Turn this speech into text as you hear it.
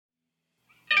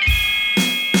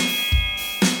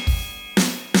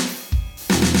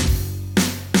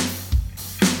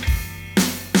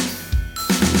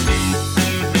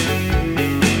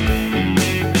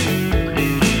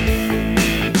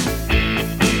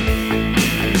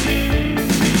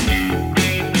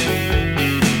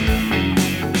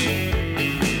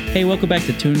Hey, welcome back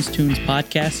to Tunes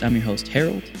Podcast. I'm your host,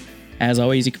 Harold. As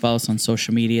always, you can follow us on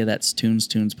social media. That's Tunes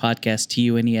Podcast,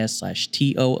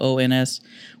 TUNES/TOONS.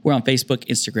 We're on Facebook,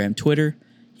 Instagram, Twitter.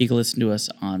 You can listen to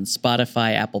us on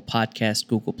Spotify, Apple Podcasts,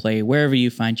 Google Play, wherever you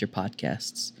find your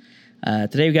podcasts.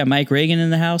 Today we got Mike Reagan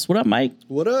in the house. What up, Mike?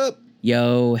 What up?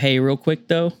 Yo, hey, real quick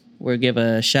though, we'll give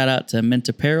a shout out to Mint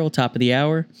Apparel, top of the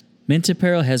hour. Mint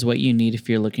Apparel has what you need if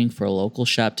you're looking for a local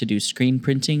shop to do screen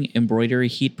printing, embroidery,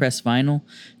 heat press vinyl.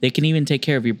 They can even take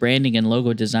care of your branding and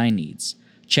logo design needs.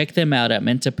 Check them out at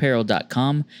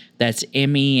mintapparel.com. That's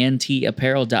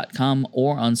mentapparel.com,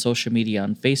 or on social media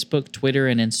on Facebook, Twitter,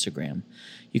 and Instagram.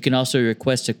 You can also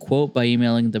request a quote by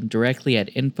emailing them directly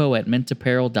at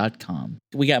info@mintapparel.com.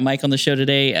 We got Mike on the show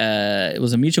today. It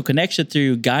was a mutual connection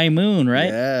through Guy Moon,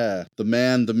 right? Yeah, the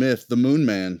man, the myth, the Moon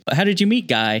Man. How did you meet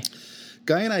Guy?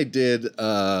 Guy and I did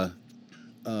a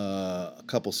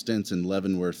couple stints in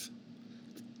Leavenworth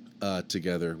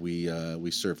together.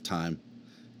 We served time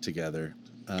together.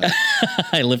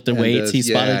 I lifted weights. He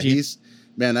spotted you.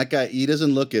 Man, that guy, he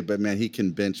doesn't look it, but man, he can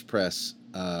bench press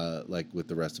like with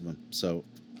the rest of them. So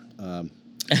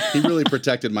he really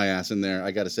protected my ass in there, I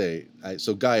got to say.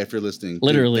 So Guy, if you're listening,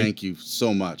 literally, dude, thank you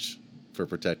so much for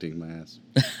protecting my ass.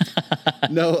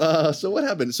 No, so what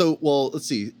happened? So, well, let's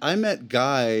see. I met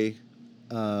Guy,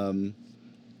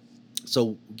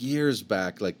 so years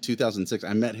back, like 2006.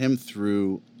 I met him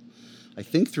through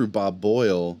Bob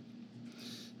Boyle,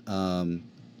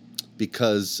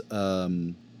 because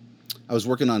I was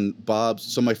working on Bob's.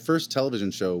 So my first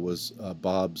television show was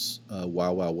Bob's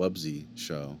Wow Wow Wubsy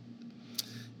show,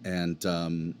 and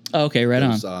okay, right it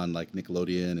on. was on like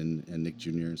Nickelodeon and Nick Jr.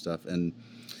 and stuff, and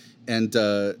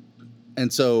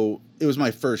so it was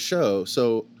my first show.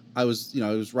 So I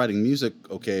was writing music,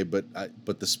 okay, but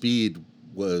the speed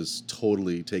was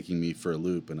totally taking me for a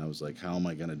loop, and I was like, how am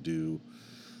I gonna do,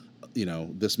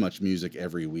 this much music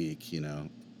every week,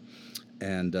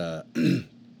 and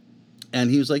and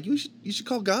he was like, you should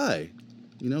call Guy,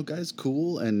 Guy's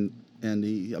cool, and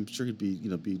I'm sure he'd be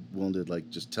willing to like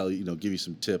just tell you, give you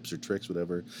some tips or tricks,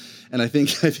 whatever. And I think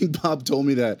Bob told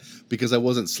me that because I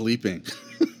wasn't sleeping.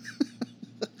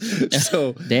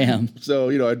 So damn. So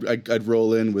I'd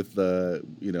roll in with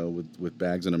with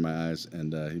bags under my eyes,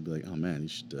 and he'd be like, "Oh man, you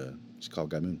should call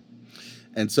Guy Moon."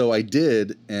 And so I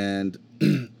did, and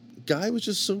Guy was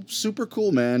just so super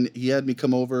cool, man. He had me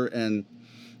come over, and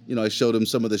I showed him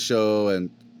some of the show,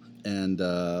 and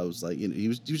I was like, he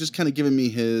was just kind of giving me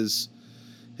his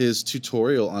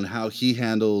tutorial on how he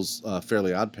handles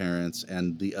Fairly Odd Parents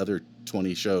and the other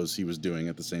 20 shows he was doing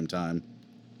at the same time,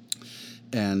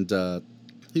 and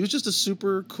he was just a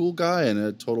super cool guy and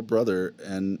a total brother.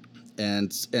 And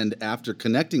after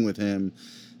connecting with him,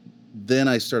 then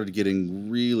I started getting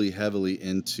really heavily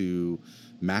into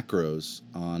macros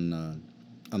on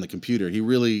the computer. He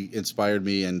really inspired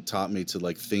me and taught me to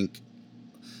like think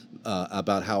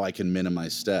about how I can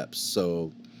minimize steps.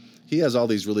 So he has all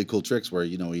these really cool tricks where,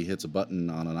 he hits a button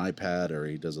on an iPad, or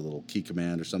he does a little key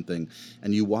command or something,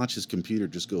 and you watch his computer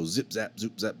just go zip, zap,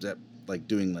 zoop, zap, zap, like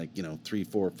doing like, 3,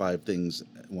 4, 5 things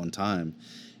at one time.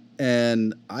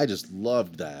 And I just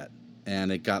loved that.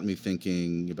 And it got me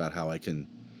thinking about how I can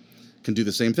do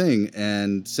the same thing.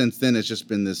 And since then, it's just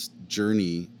been this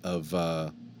journey of,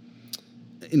 and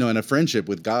a friendship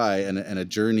with Guy, and a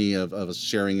journey of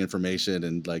sharing information.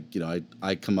 And like,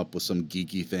 I come up with some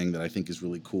geeky thing that I think is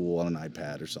really cool on an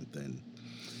iPad or something.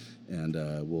 And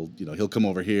he'll come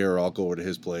over here, or I'll go over to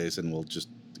his place, and we'll just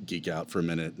geek out for a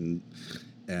minute. And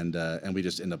we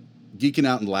just end up geeking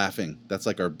out and laughing. That's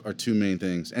like our two main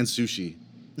things. And sushi.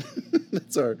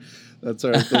 those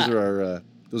are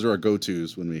our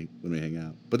go-tos when we hang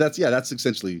out. But that's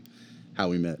essentially how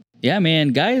we met. Yeah, man.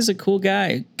 Guy is a cool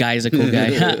guy. Guy's a cool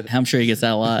guy. I'm sure he gets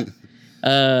that a lot.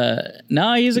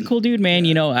 No, he's a cool dude, man.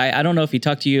 Yeah. I don't know if he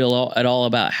talked to you at all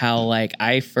about how like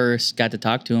I first got to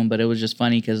talk to him, but it was just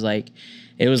funny because like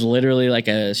it was literally like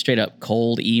a straight up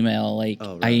cold email. Like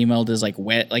I emailed his like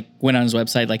went on his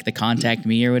website, like the contact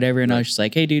me or whatever. And I was just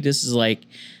like, hey dude, this is like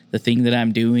the thing that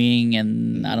I'm doing.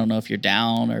 And I don't know if you're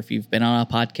down or if you've been on a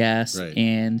podcast. Right.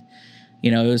 And,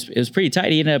 it was pretty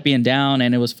tight. He ended up being down,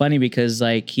 and it was funny because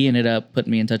like he ended up putting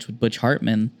me in touch with Butch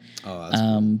Hartman. Oh, that's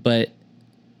cool. But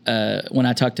when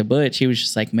I talked to Butch, he was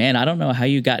just like, man, I don't know how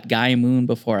you got Guy Moon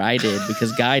before I did,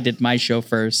 because Guy did my show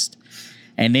first,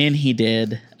 and then he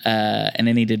did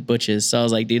Butch's. So I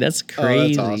was like, dude, that's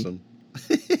crazy. Oh, that's awesome.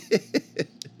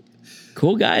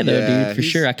 Cool guy though, Yeah, dude, for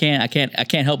sure. I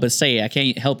can't help but say, I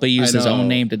can't help but use his own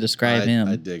name to describe him.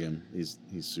 I dig him. He's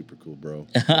super cool, bro.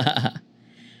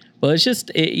 Well, it's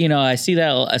just I see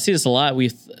this a lot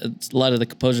with a lot of the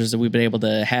composers that we've been able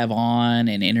to have on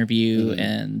and interview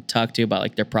and talk to about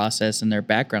like their process and their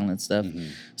background and stuff.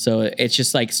 So it's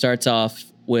just like starts off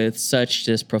with such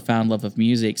this profound love of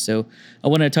music. So I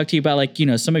want to talk to you about like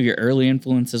some of your early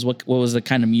influences. What was the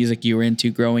kind of music you were into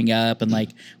growing up, and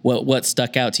like what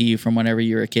stuck out to you from whenever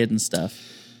you were a kid and stuff.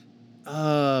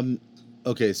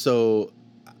 Okay, so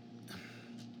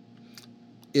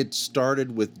it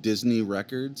started with Disney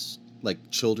records, like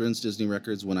children's Disney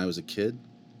records when I was a kid.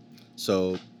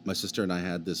 So my sister and I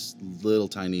had this little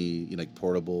tiny, like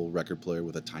portable record player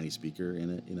with a tiny speaker in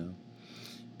it,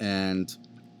 and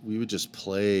we would just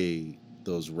play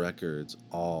those records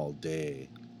all day.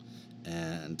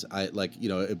 And I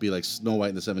it'd be like Snow White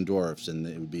and the Seven Dwarfs, and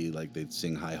it would be like they'd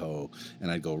sing Hi Ho,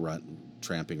 and I'd go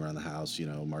tramping around the house,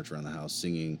 march around the house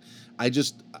singing. I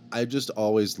just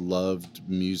always loved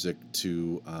music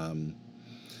to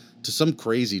some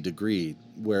crazy degree,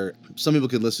 where some people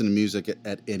could listen to music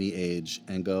at any age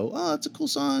and go, oh, it's a cool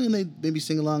song, and they maybe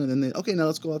sing along, and then okay, now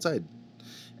let's go outside.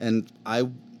 And I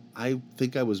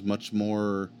think I was much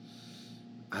more,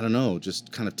 I don't know,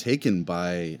 just kind of taken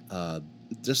by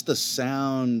just the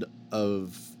sound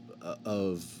of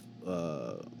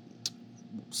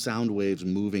sound waves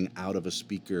moving out of a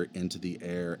speaker into the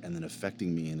air and then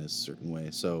affecting me in a certain way.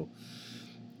 So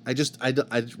I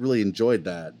really enjoyed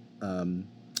that.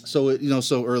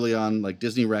 So early on, like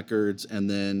Disney records, and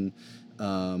then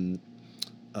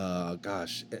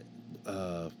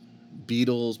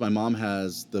Beatles. My mom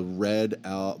has the Red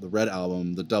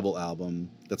album, the double album.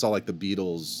 That's all like the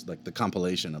Beatles, like the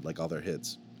compilation of like all their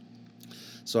hits.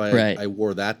 So I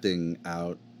wore that thing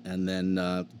out, and then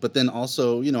but then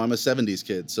also I'm a 70s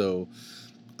kid, so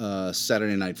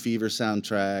Saturday Night Fever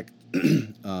soundtrack.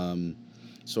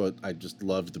 So I just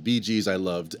loved the Bee Gees. I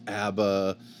loved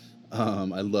ABBA.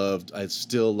 I love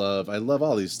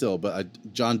all these still,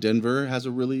 but John Denver has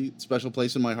a really special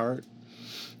place in my heart.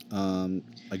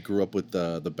 I grew up with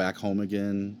the Back Home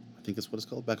Again, I think that's what it's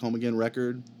called, Back Home Again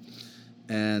record,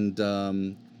 and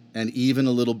even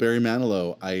a little Barry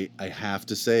Manilow. I have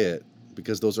to say it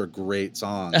because those are great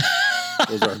songs.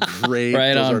 Those are great.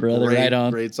 Right those on, are brother. Great, right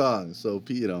on. Great songs. So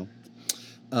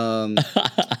and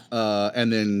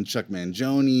then Chuck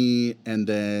Mangione, and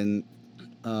then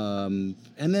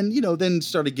then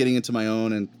started getting into my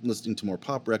own and listening to more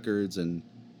pop records and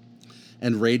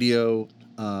radio.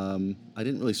 I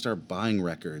didn't really start buying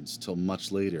records till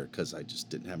much later because I just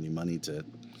didn't have any money to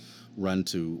run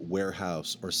to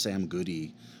Warehouse or Sam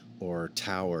Goody or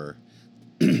Tower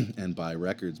and buy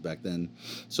records back then.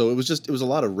 So it was a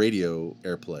lot of radio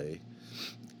airplay.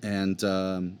 And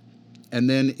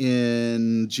then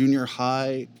in junior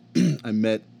high, I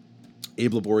met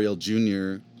Abe Laboriel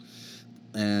Jr.,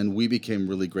 and we became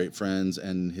really great friends,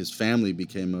 and his family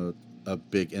became a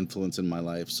big influence in my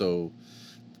life. So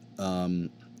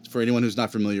for anyone who's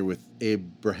not familiar with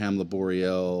Abraham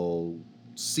Laboriel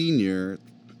Sr.,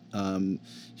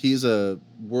 he's a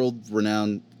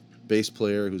world-renowned bass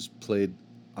player who's played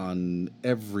on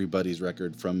everybody's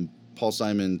record, from Paul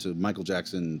Simon to Michael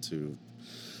Jackson to,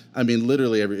 I mean,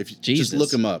 literally if you just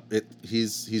look him up,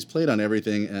 he's played on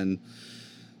everything.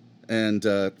 And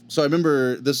so I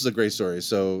remember, this is a great story.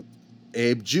 So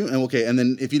Abe Jr. Okay, and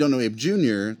then if you don't know Abe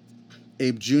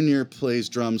Jr. plays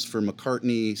drums for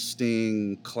McCartney,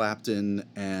 Sting, Clapton,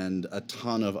 and a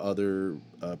ton of other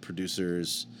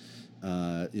producers,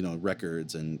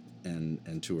 records and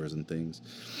tours and things.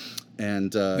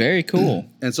 And very cool.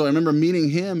 And so I remember meeting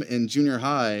him in junior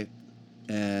high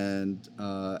and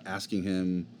asking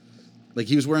him, like,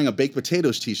 he was wearing a Baked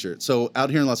Potatoes t-shirt. So out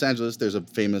here in Los Angeles, there's a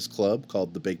famous club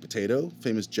called the Baked Potato,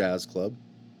 famous jazz club.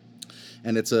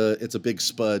 And it's a big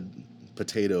Spud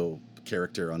potato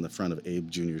character on the front of Abe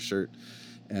Jr.'s shirt.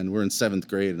 And we're in 7th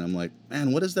grade, and I'm like,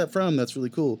 man, what is that from? That's really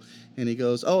cool. And he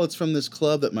goes, oh, it's from this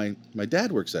club that my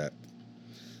dad works at.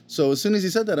 So as soon as he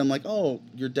said that, I'm like, oh,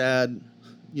 your dad,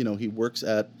 he works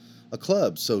at a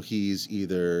club. So he's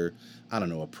either, I don't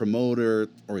know, a promoter,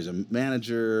 or he's a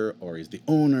manager, or he's the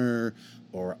owner,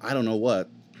 or I don't know what.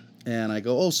 And I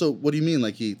go, oh, so what do you mean?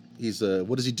 Like he's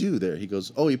what does he do there? He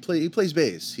goes, oh, he plays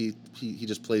bass. He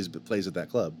just plays at that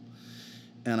club.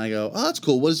 And I go, oh, that's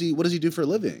cool. What does he do for a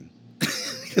living?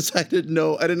 Because I didn't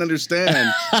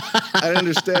understand. I didn't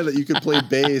understand that you could play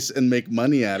bass and make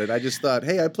money at it. I just thought,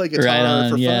 hey, I play guitar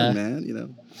for fun,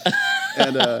 man.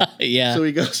 And yeah. So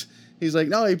he's like,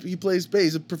 no, he plays bass.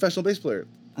 He's a professional bass player.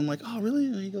 I'm like, oh, really?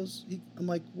 And he goes, I'm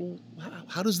like, well,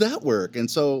 how does that work? And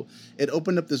so it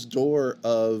opened up this door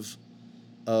of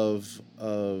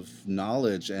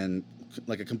knowledge and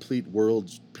like a complete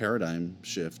world paradigm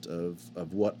shift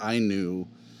of what I knew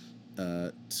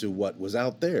to what was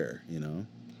out there,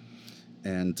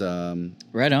 And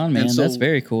Right on, man. so, That's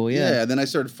very cool. Yeah. then I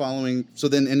started following. So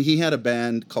then, and he had a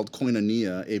band called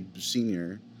Koinonia, Abe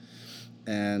Senior,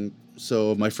 and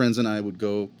so my friends and I would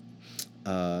go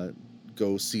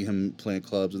see him playing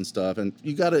clubs and stuff. And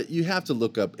you have to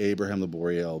look up Abraham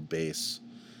Laboriel bass.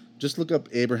 Just look up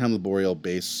Abraham Laboriel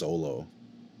bass solo,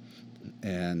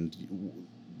 and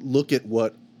look at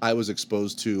what I was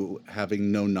exposed to,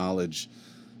 having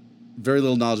very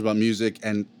little knowledge about music,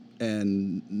 and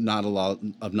not a lot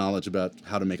of knowledge about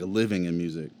how to make a living in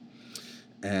music.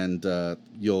 And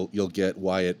you'll get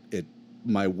why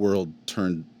my world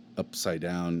turned upside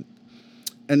down,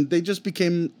 and they just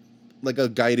became like a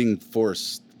guiding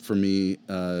force for me,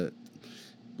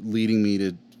 leading me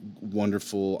to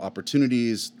wonderful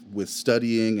opportunities with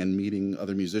studying and meeting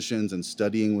other musicians and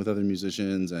studying with other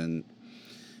musicians, and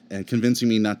convincing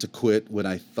me not to quit when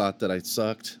I thought that I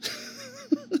sucked.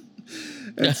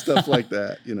 And stuff like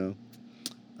that,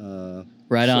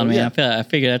 Right on, man. Yeah. I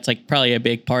figure that's like probably a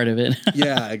big part of it.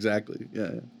 Yeah, exactly.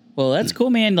 Yeah. Well, that's cool,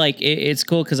 man. Like it's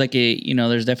cool because like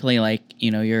there's definitely like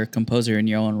you're a composer in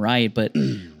your own right, but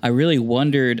I really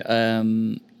wondered,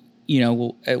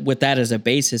 with that as a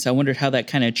basis, I wondered how that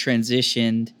kind of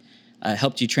transitioned,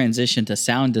 helped you transition to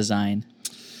sound design.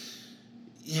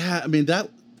 Yeah, I mean that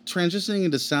transitioning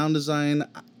into sound design,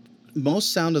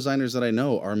 most sound designers that I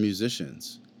know are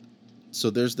musicians. So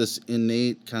there's this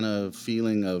innate kind of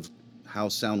feeling of how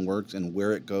sound works and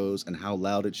where it goes and how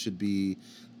loud it should be.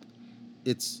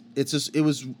 It's just it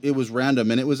was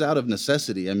random, and it was out of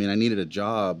necessity. I mean, I needed a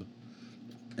job,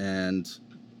 and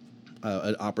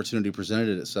an opportunity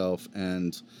presented itself,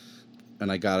 and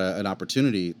I got an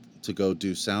opportunity to go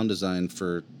do sound design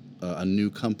for a new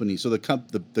company. So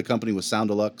the company was Sound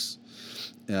Deluxe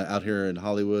out here in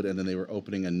Hollywood, and then they were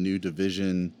opening a new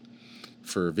division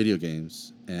for video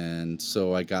games, and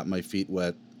so I got my feet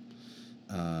wet,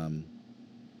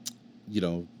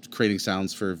 creating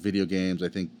sounds for video games. I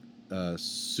think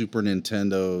Super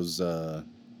Nintendo's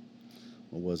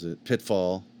what was it?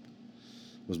 Pitfall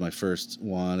was my first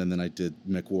one, and then I did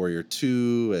MechWarrior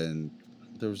 2, and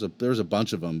there was a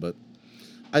bunch of them, but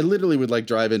I literally would like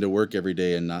drive into work every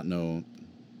day and not know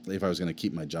if I was going to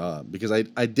keep my job, because I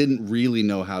didn't really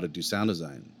know how to do sound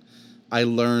design. I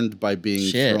learned by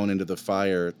being thrown into the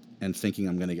fire and thinking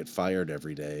I'm going to get fired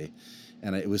every day,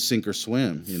 and it was sink or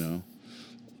swim,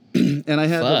 And I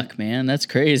had man, that's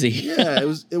crazy. Yeah,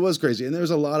 it was crazy, and there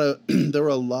were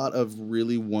a lot of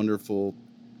really wonderful,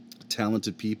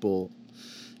 talented people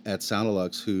at Sound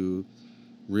Deluxe who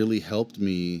really helped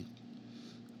me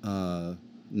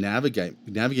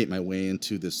navigate my way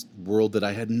into this world that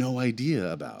I had no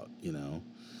idea about,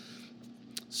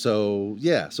 So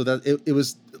yeah, so that it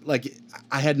was like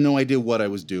I had no idea what I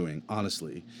was doing,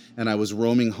 honestly, and I was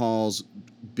roaming halls,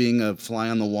 being a fly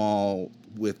on the wall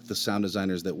with the sound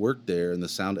designers that worked there and the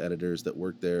sound editors that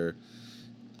worked there,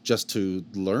 just to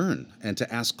learn and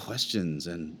to ask questions.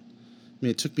 And I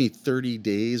mean, it took me 30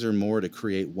 days or more to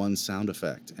create one sound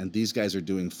effect, and these guys are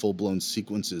doing full-blown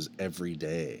sequences every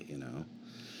day,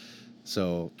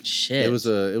 So Shit. It was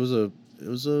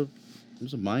a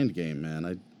mind game, man.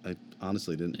 I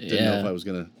honestly didn't know if I was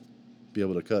gonna be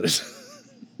able to cut it.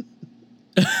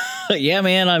 Yeah,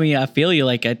 man. I mean, I feel you.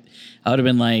 Like I would have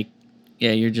been like,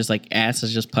 yeah, you're just like ass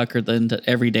is just puckered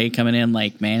every day coming in.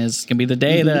 Like, man, it's gonna be the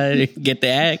day that I get the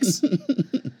axe.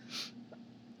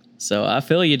 So I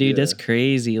feel you, dude. Yeah. That's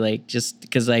crazy. Like, just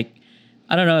because, like,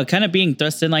 I don't know, kind of being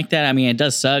thrust in like that. I mean, it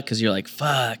does suck because you're like,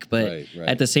 fuck. But right.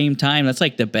 At the same time, that's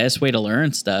like the best way to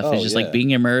learn stuff. It's just like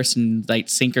being immersed in like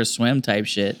sink or swim type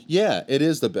shit. Yeah, it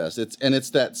is the best. It's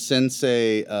that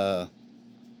sensei.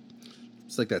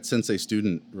 It's like that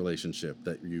sensei-student relationship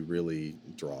that you really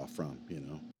draw from,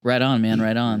 Right on, man.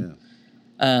 Right on.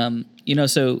 Yeah.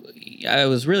 So I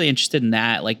was really interested in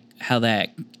that, like how that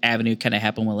avenue kind of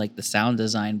happened with like the sound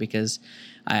design, because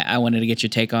I wanted to get your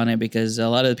take on it, because a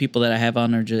lot of the people that I have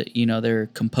on are just, they're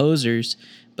composers,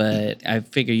 but I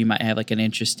figure you might have like an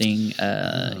interesting,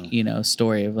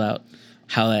 story about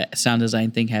how that sound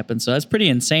design thing happened. So that's pretty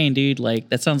insane, dude. Like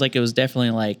that sounds like it was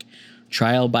definitely like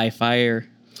trial by fire.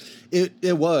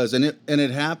 It was, and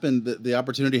it happened. The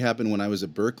opportunity happened when I was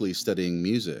at Berklee studying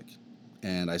music,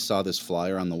 and I saw this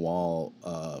flyer on the wall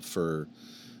for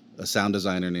a sound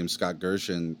designer named Scott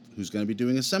Gershon, who's going to be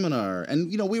doing a seminar.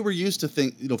 And we were used to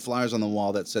flyers on the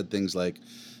wall that said things like,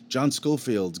 John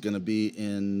Scofield's going to be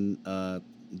in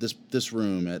this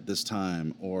room at this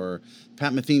time, or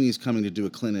Pat Metheny's coming to do a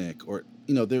clinic, or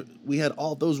we had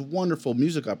all those wonderful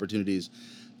music opportunities.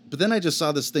 But then I just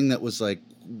saw this thing that was like,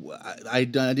 I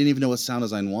didn't even know what sound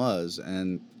design was,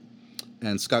 and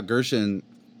Scott Gershon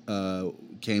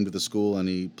came to the school and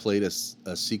he played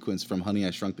a sequence from Honey,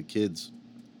 I Shrunk the Kids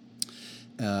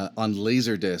on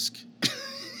Laserdisc.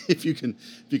 if you can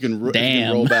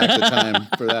roll back the time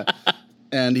for that.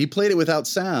 And he played it without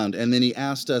sound, and then he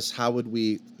asked us how would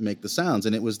we make the sounds,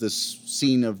 and it was this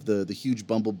scene of the huge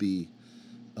bumblebee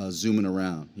zooming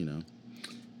around, you know.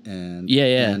 And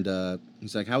and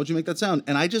he's like, how would you make that sound?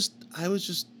 And I just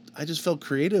felt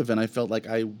creative, and I felt like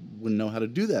I wouldn't know how to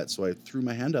do that, so I threw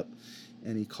my hand up,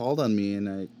 and he called on me,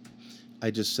 and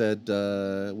I just said,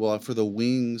 well, for the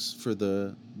wings for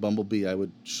the bumblebee, I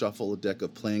would shuffle a deck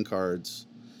of playing cards,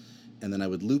 and then I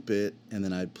would loop it, and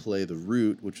then I'd play the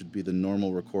root, which would be the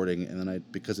normal recording, and then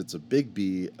because it's a big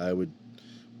B, I would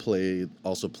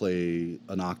also play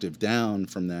an octave down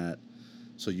from that,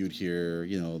 so you'd hear,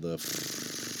 you know,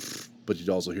 but you'd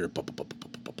also hear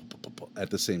at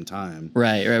the same time.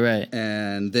 Right.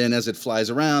 And then as it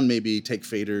flies around, maybe take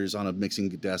faders on a mixing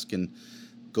desk and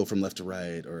go from left to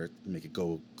right, or make it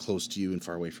go close to you and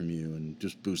far away from you, and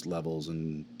just boost levels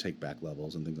and take back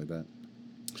levels and things like that.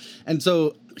 And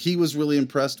so he was really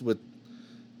impressed with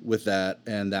that,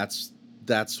 and that's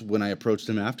when I approached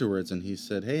him afterwards, and he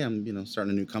said, "Hey, I'm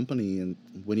starting a new company, and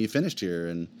when are you finished here?"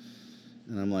 And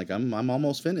I'm like, "I'm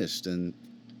almost finished." And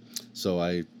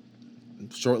so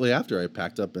shortly after I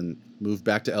packed up and moved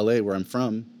back to LA, where I'm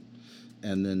from,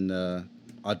 and then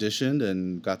auditioned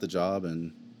and got the job,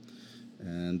 and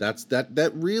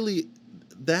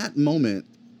that moment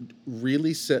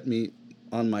really set me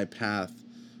on my path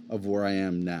of where I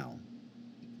am now.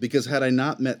 Because had I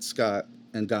not met Scott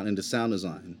and gotten into sound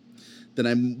design, then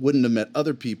I wouldn't have met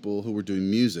other people who were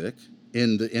doing music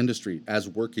in the industry as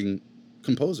working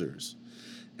composers.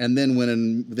 And then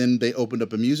then they opened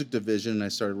up a music division and I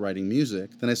started writing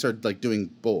music. Then I started like doing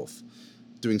both,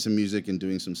 doing some music and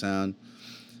doing some sound.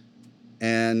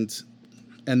 And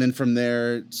then from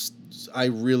there, I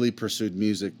really pursued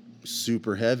music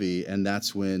super heavy, and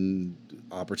that's when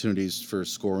opportunities for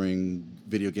scoring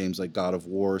video games like God of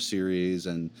War series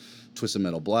and Twisted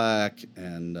Metal Black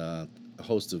and a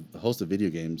host of video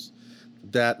games,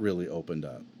 that really opened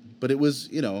up. But it was,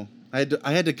 I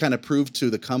had to kind of prove to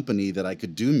the company that I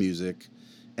could do music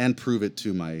and prove it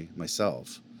to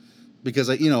myself. Because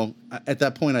at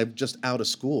that point I'm just out of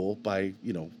school by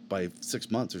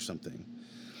 6 months or something.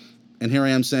 And here I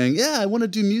am saying, yeah, I want to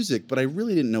do music, but I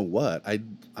really didn't know what. I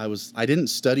didn't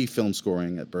study film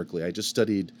scoring at Berklee. I just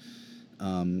studied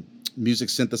music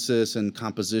synthesis and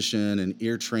composition and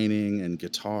ear training and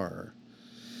guitar,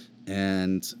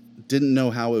 and didn't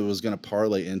know how it was going to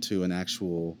parlay into an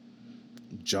actual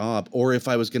job, or if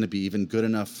I was going to be even good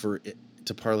enough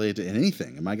to parlay into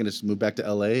anything. Am I going to move back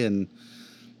to LA and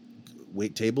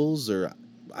wait tables, or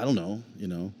I don't know,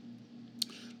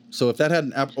 So if that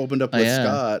hadn't opened up with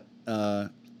Scott, I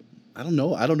don't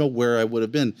know where I would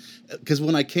have been. Because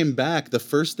when I came back, the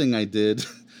first thing I did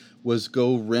was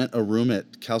go rent a room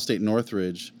at Cal State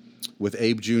Northridge with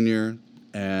Abe Jr.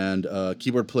 and a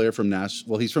keyboard player from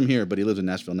Nashville. Well, he's from here, but he lives in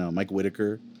Nashville now, Mike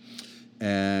Whitaker,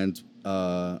 and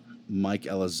Mike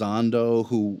Elizondo,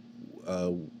 who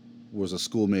was a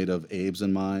schoolmate of Abe's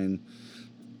and mine.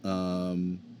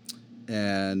 And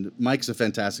Mike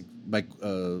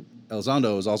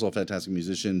Elizondo is also a fantastic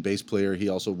musician, bass player. He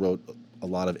also wrote a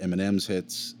lot of Eminem's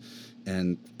hits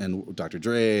and Dr.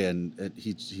 Dre, and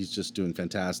he's just doing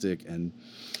fantastic. And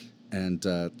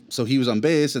so he was on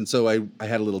bass, and so I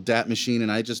had a little DAT machine,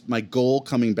 and my goal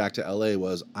coming back to LA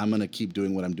was I'm going to keep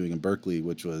doing what I'm doing in Berklee,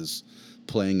 which was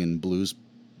playing in blues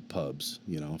pubs,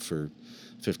 for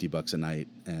 $50 a night.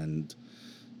 And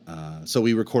so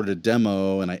we recorded a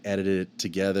demo, and I edited it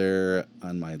together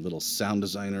on my little sound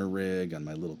designer rig, on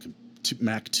my little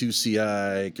Mac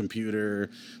 2CI computer,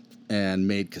 and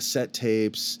made cassette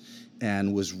tapes,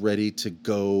 and was ready to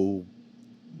go,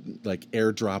 like,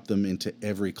 airdrop them into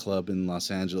every club in Los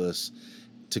Angeles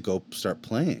to go start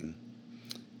playing.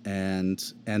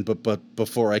 But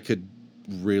before I could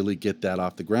really get that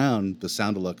off the ground, the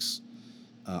Sound Deluxe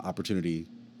opportunity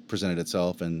presented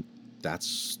itself, and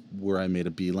that's where I made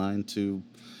a beeline to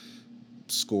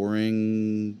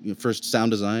scoring, first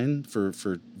sound design for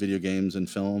video games and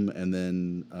film, and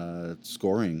then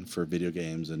scoring for video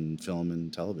games and film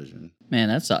and television. Man,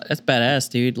 that's badass,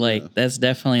 dude. Like, that's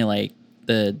definitely like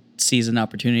the season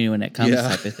opportunity when it comes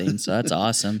type of thing. So that's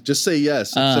awesome. Just say yes.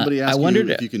 If somebody asks you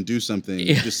if you can do something,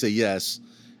 just say yes.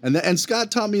 And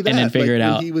Scott taught me that. And then figure it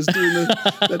out. When he was doing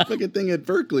that fucking thing at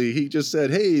Berklee, he just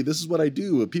said, hey, this is what I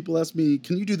do. People ask me,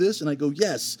 can you do this? And I go,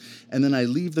 yes. And then I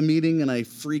leave the meeting and I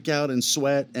freak out and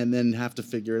sweat and then have to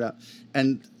figure it out.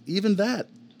 And even that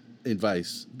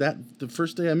advice, the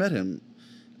first day I met him,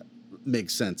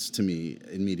 makes sense to me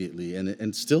immediately,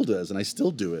 and still does, and I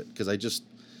still do it because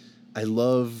I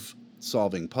love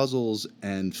solving puzzles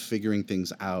and figuring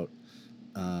things out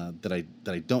that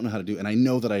I don't know how to do, and I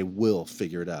know that I will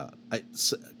figure it out.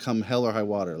 Come hell or high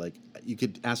water, like you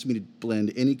could ask me to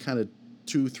blend any kind of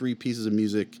 2-3 pieces of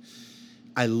music.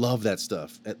 I love that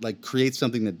stuff. Like create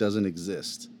something that doesn't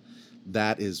exist.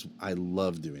 I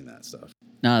love doing that stuff.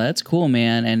 No, that's cool,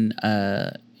 man. And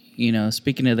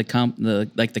speaking of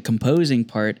the composing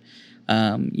part,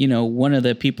 one of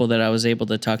the people that I was able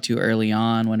to talk to early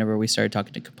on, whenever we started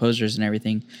talking to composers and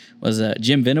everything, was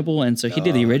Jim Venable, and so he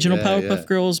did the original Powerpuff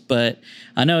Girls. But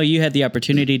I know you had the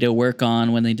opportunity to work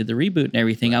on when they did the reboot and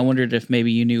everything. Right. I wondered if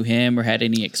maybe you knew him or had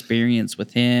any experience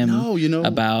with him. No,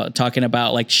 about talking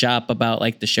about like shop about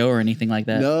like the show or anything like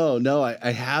that. No,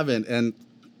 I haven't, and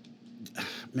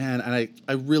man, and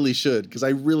I really should, because I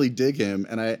really dig him,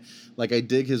 and I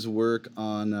dig his work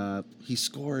on. He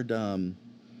scored.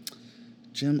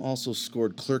 Jim also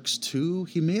scored Clerks 2.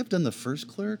 He may have done the first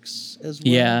Clerks as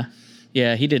well.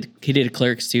 Yeah, he did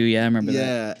Clerks 2. Yeah, I remember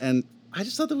that. Yeah, and I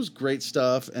just thought that was great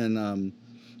stuff. And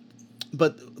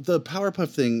but the Powerpuff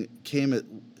thing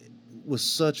was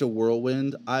such a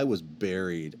whirlwind. I was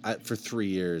buried for 3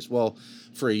 years. Well,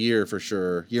 for a year for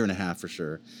sure, year and a half for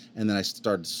sure, and then I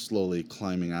started slowly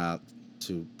climbing out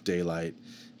to daylight,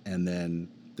 and then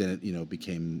it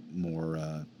became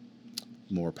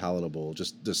more palatable,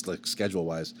 just like schedule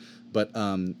wise. But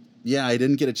I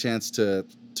didn't get a chance to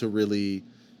really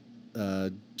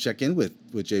check in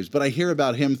with James, but I hear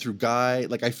about him through Guy.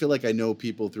 Like I feel like I know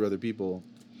people through other people.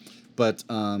 But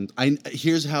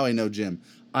here's how I know Jim.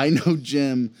 I know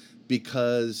Jim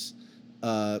because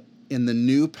in the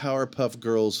new Powerpuff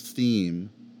Girls theme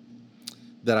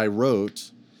that I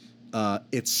wrote,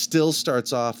 it still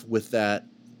starts off with that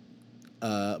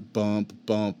bump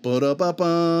bump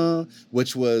ba-da-ba-ba,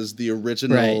 which was the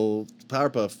original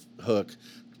Powerpuff hook.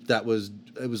 It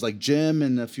was like Jim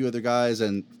and a few other guys,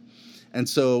 and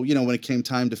so when it came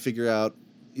time to figure out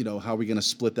how are we going to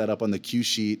split that up on the cue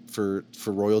sheet for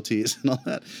royalties and all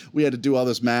that, we had to do all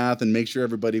this math and make sure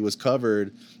everybody was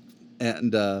covered,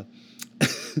 and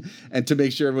and to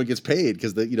make sure everyone gets paid,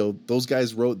 because those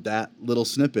guys wrote that little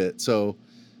snippet. So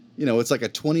it's like a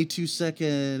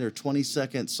 22-second or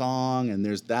 20-second song, and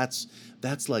that's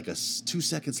like 2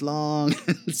 seconds long.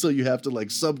 So you have to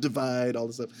like subdivide all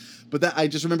this stuff. But that I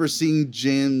just remember seeing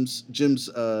Jim's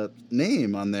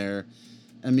name on there,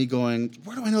 and me going,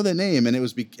 where do I know that name? And it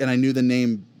was and I knew the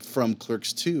name from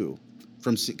Clerks 2,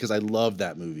 because I love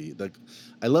that movie. Like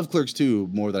I love Clerks 2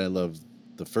 more than I love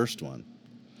the first one.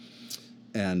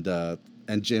 And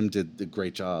Jim did a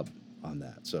great job on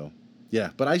that. So.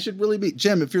 Yeah, but I should really meet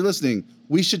Jim. If you're listening,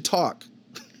 we should talk.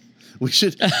 we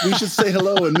should say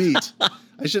hello and meet.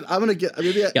 I'm gonna get.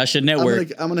 Maybe y'all should network.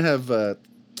 I'm gonna have.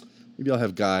 Maybe I'll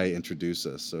have Guy introduce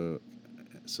us, so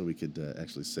we could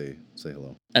actually say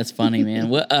hello. That's funny, man.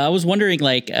 Well, I was wondering,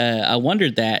 I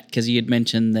wondered that because you had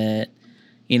mentioned that,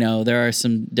 there are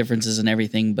some differences and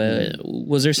everything, but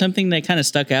was there something that kind of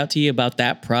stuck out to you about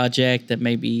that project that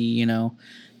maybe you don't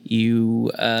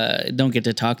get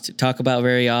to talk about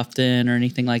very often or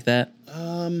anything like that?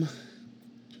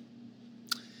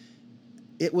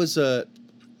 It was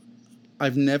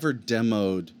I've never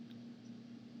demoed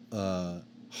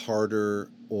harder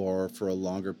or for a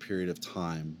longer period of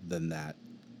time than that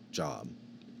job,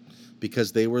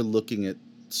 because they were looking at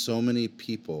so many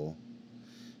people,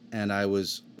 and I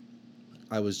was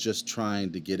just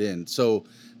trying to get in. So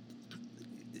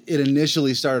it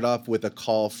initially started off with a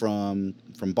call from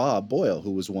Bob Boyle,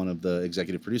 who was one of the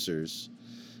executive producers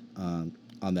on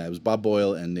that. It was Bob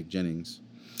Boyle and Nick Jennings.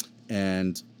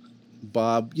 And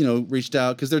Bob, reached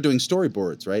out because they're doing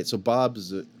storyboards, right? So Bob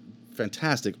is a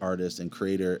fantastic artist and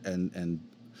creator, and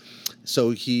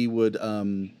so he would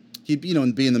he'd be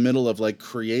in the middle of like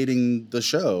creating the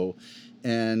show,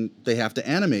 and they have to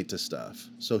animate to stuff.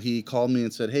 So he called me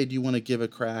and said, "Hey, do you want to give a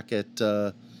crack at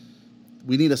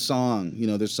we need a song.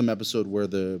 There's some episode where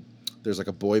there's like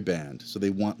a boy band, so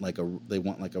they want like a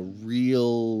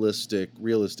realistic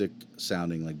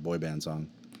sounding like boy band song."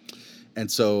 And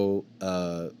so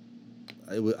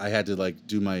I had to like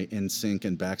do my NSYNC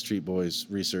and Backstreet Boys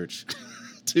research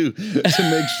to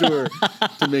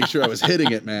make sure I was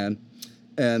hitting it, man.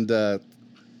 And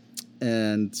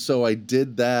so I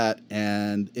did that,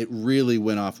 and it really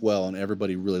went off well, and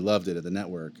everybody really loved it at the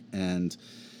network. And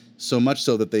so much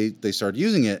so that they started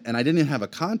using it, and I didn't even have a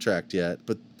contract yet.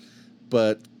 But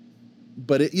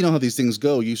it, how these things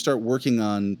go. You start working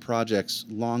on projects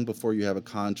long before you have a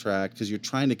contract, because you're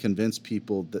trying to convince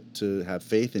people to have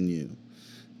faith in you,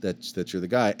 that you're the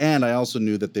guy. And I also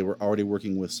knew that they were already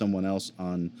working with someone else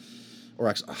on or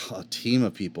actually a team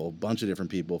of people, a bunch of different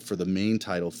people for the main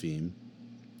title theme.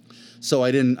 So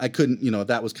I couldn't,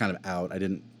 that was kind of out. I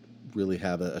didn't really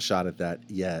have a shot at that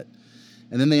yet.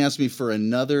 And then they asked me for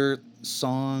another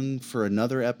song for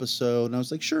another episode, and I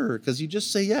was like, sure, because you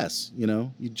just say yes,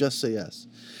 you just say yes.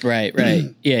 Right.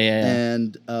 Yeah.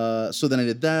 And so then I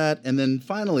did that, and then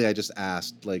finally I just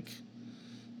asked, like,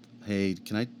 hey,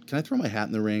 can I throw my hat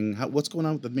in the ring? What's going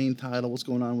on with the main title? What's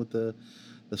going on with the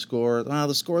score?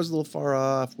 The score is a little far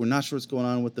off. We're not sure what's going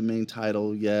on with the main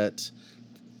title yet,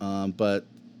 but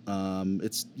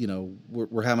it's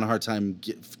we're having a hard time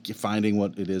finding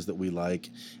what it is that we like,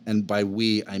 and by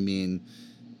we I mean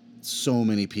so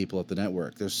many people at the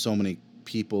network. There's so many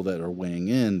people that are weighing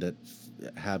in that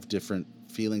have different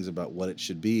feelings about what it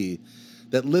should be,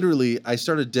 that literally I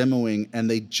started demoing and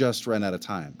they just ran out of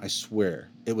time. I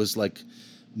swear it was like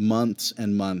months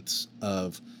and months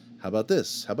of how about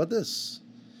this,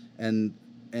 and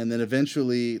then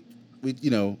eventually we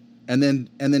and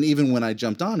then even when I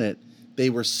jumped on it, they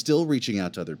were still reaching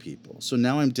out to other people. So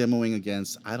now I'm demoing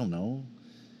against, I don't know,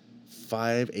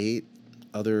 5-8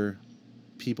 other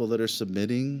people that are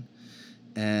submitting,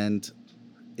 and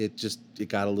it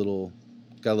got a little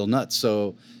nuts.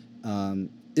 So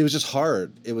it was just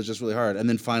hard. It was just really hard. And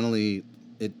then finally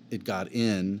it got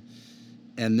in,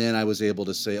 and then I was able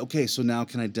to say, okay, so now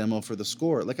can I demo for the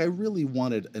score? Like, I really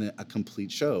wanted a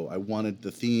complete show. I wanted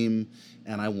the theme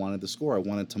and I wanted the score. I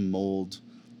wanted to mold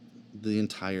the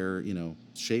entire,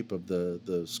 shape of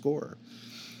the score.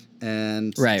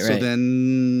 And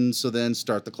so then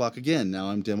start the clock again. Now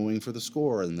I'm demoing for the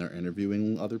score, and they're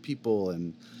interviewing other people,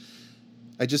 and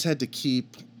I just had to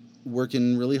keep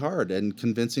working really hard and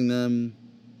convincing them.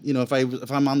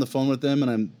 If I'm on the phone with them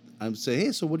and I'm saying,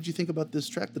 hey, so what did you think about this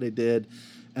track that I did?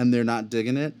 And they're not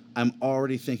digging it, I'm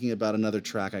already thinking about another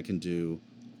track I can do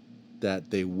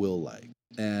that they will like.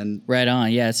 And right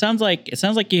on. Yeah, it sounds like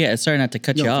you. Sorry not to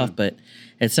cut you off, but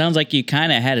it sounds like you kind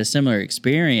of had a similar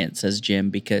experience as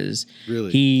Jim, because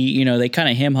really he, they kind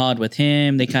of him-hawed with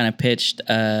him. They kind of pitched.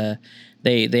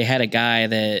 They had a guy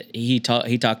that he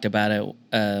talked about it.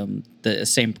 The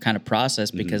same kind of process,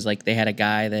 because like they had a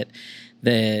guy that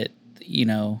they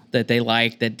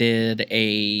liked, that did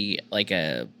a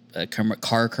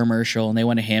car commercial, and they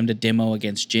wanted him to demo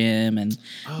against Jim, and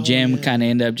Jim kind of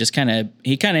ended up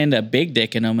big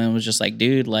dicking him and was just like,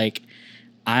 dude, like,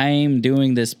 I'm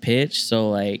doing this pitch, so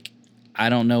like, I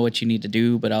don't know what you need to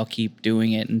do, but I'll keep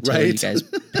doing it until you guys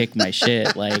pick my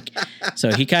shit. Like,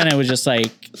 so he kind of was just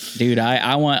like, dude,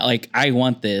 I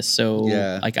want this. So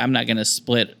like, I'm not going to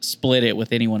split it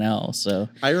with anyone else. So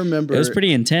I remember it was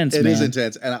pretty intense. It is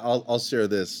intense. And I'll share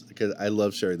this because I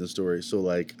love sharing the story. So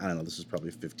like, I don't know, this is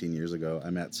probably 15 years ago.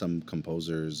 I'm at some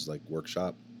composer's like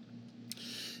workshop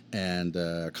and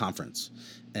conference,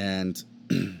 and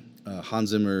Hans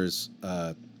Zimmer's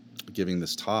giving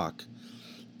this talk.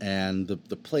 And the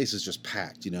place is just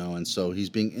packed, and so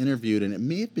he's being interviewed, and he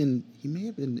may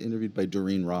have been interviewed by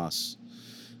Doreen Ross,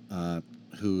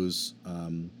 who's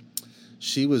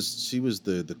she was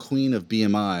the queen of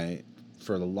BMI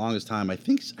for the longest time. I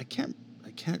think I can't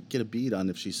get a beat on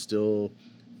if she's still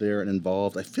there and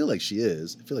involved. I feel like she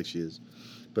is,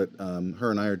 but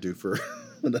her and I are due for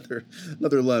another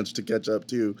lunch to catch up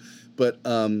too. But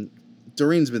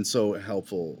Doreen's been so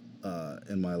helpful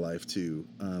in my life too.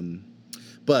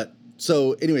 But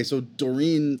so anyway, so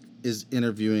Doreen is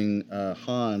interviewing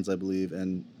Hans, I believe,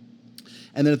 and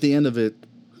then at the end of it,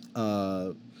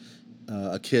 a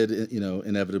kid,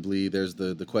 inevitably there's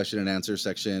the question and answer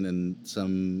section, and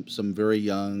some very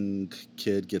young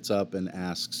kid gets up and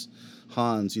asks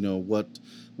Hans,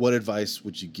 what advice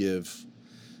would you give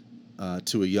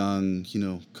to a young,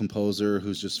 composer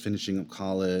who's just finishing up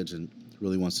college and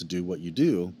really wants to do what you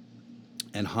do?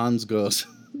 And Hans goes,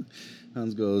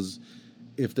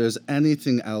 if there's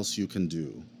anything else you can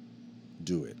do,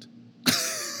 do it.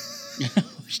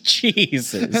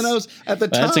 Jesus. And I was at the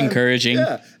time. That's encouraging.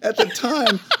 Yeah. At the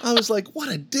time, I was like, what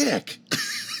a dick.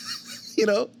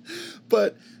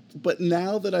 But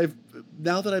now that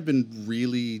I've been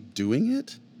really doing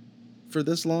it for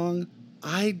this long,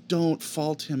 I don't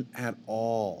fault him at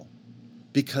all,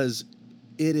 because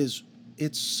it's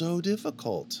so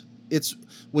difficult. It's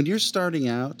when you're starting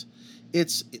out,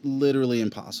 it's literally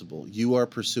impossible. You are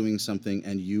pursuing something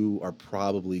and you are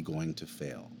probably going to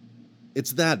fail.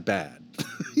 It's that bad,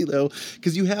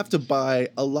 because you have to buy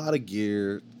a lot of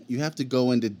gear. You have to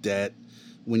go into debt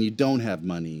when you don't have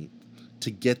money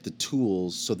to get the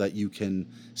tools so that you can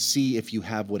see if you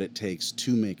have what it takes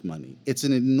to make money. It's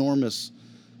an enormous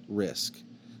risk.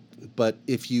 But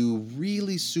if you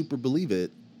really super believe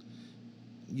it,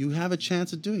 you have a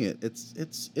chance at doing it.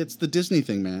 It's the Disney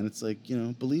thing, man. It's like,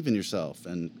 believe in yourself,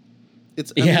 and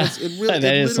it's I mean, Yeah, it really that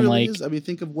it is some literally like is. I mean,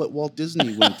 think of what Walt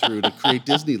Disney went through to create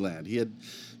Disneyland. He had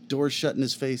doors shut in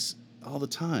his face all the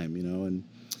time, and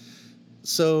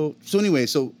so anyway,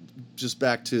 so just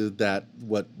back to that,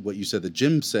 what you said that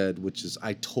Jim said, which is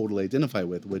I totally identify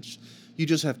with, which you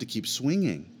just have to keep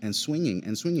swinging and swinging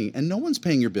and swinging, and no one's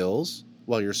paying your bills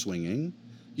while you're swinging.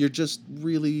 You're just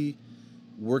really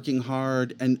working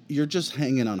hard, and you're just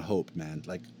hanging on hope, man,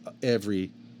 like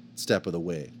every step of the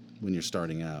way when you're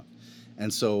starting out.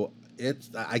 And so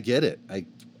I get it. I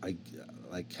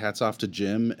like, hats off to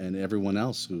Jim and everyone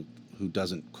else who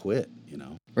doesn't quit,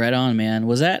 right on, man.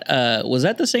 Was that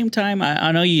the same time?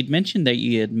 I know you'd mentioned that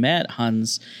you had met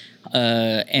Hans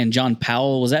and John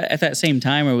Powell. Was that at that same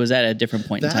time, or was that at a different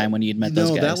point in time when you'd met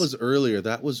those guys? No, that was earlier.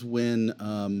 That was when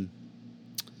I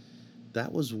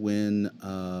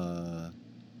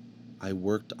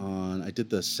did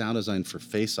the sound design for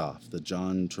Face Off, the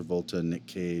John Travolta, Nick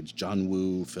Cage, John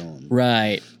Woo film.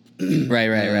 Right.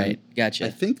 Right. Gotcha.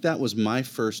 I think that was my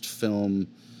first film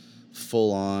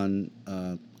full on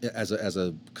as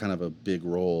a kind of a big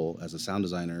role as a sound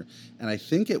designer. And I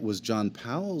think it was John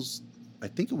Powell's, I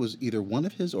think it was either one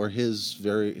of his or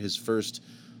his first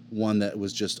one that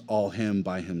was just all him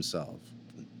by himself.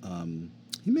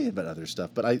 He may have had other stuff,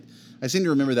 but I seem to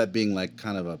remember that being like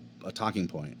kind of a talking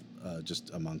point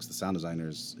just amongst the sound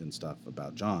designers and stuff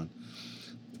about John.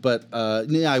 But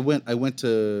I went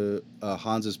to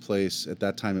Hans's place. At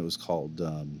that time, it was called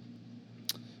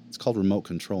it's called Remote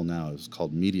Control now. It was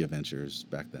called Media Ventures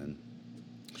back then.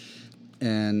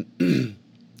 And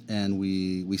and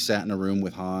we sat in a room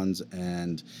with Hans,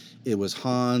 and it was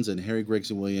Hans and Harry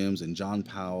Gregson Williams and John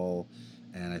Powell,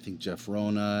 and I think Jeff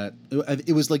Rona.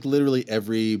 It was like literally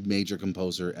every major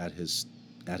composer at his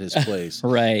place.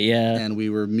 Right, yeah. And we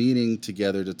were meeting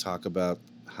together to talk about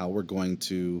how we're going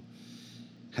to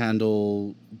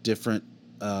handle different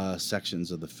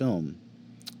sections of the film.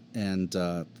 And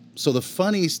so the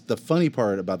funny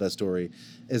part about that story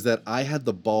is that I had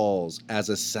the balls as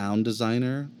a sound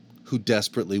designer who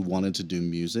desperately wanted to do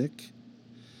music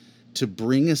to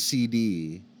bring a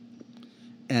CD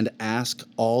and ask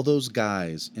all those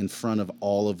guys in front of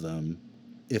all of them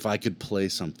if I could play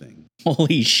something.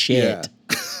 Holy shit. Yeah.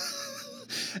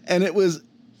 And it was,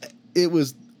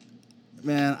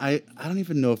 man, I don't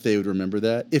even know if they would remember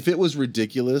that. If it was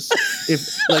ridiculous,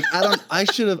 I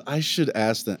should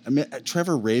ask them. I mean,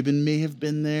 Trevor Rabin may have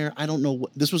been there. I don't know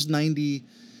what, this was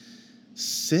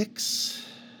 96,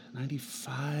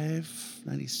 95,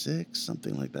 96,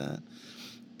 something like that.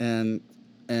 And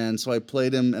so I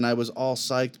played him, and I was all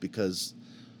psyched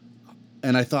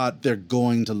and I thought they're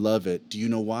going to love it. Do you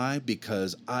know why?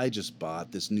 Because I just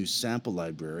bought this new sample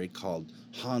library called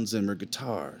Hans Zimmer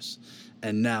Guitars,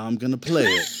 and now I'm going to play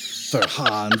it for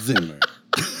Hans Zimmer.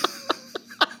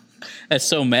 That's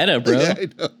so meta, bro. Yeah, I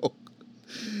know.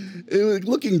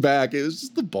 Looking back, it was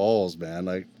just the balls, man.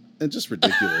 Like, and just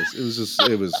ridiculous. It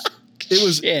was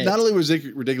Shit. Not only was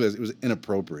it ridiculous, it was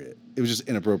inappropriate. It was just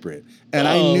inappropriate. And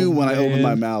I knew when I opened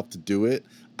my mouth to do it,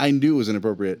 I knew it was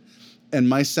inappropriate. And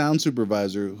my sound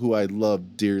supervisor, who I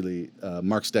love dearly,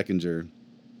 Mark Steckinger,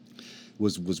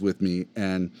 was with me.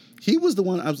 And he was the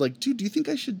one, I was like, dude, do you think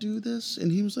I should do this?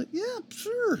 And he was like, yeah,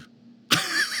 sure.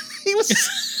 He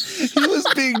was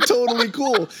being totally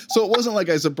cool. So it wasn't like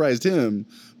I surprised him,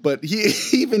 but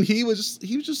he was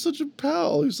just such a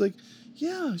pal. He was like,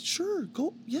 yeah, sure,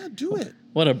 go, yeah, do it.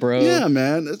 What a bro. Yeah,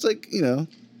 man. It's like,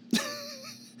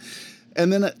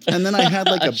 And then I had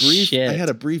like a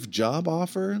brief job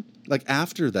offer. Like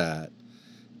after that,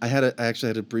 I actually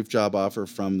had a brief job offer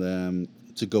from them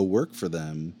to go work for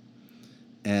them.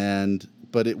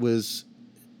 But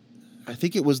I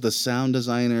think it was the sound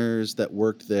designers that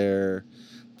worked there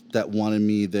that wanted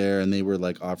me there, and they were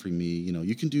like offering me,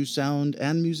 you can do sound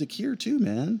and music here too,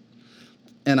 man.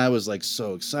 And I was like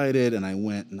so excited, and I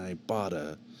went and I bought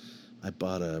a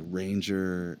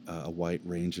Ranger, a white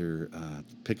Ranger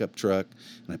pickup truck,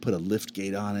 and I put a lift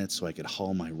gate on it so I could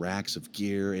haul my racks of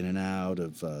gear in and out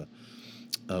of the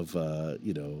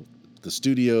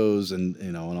studios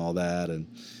and all that, and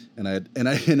I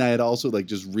had also like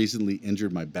just recently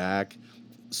injured my back,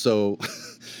 so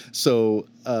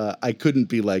I couldn't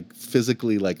be like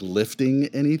physically like lifting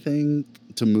anything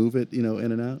to move it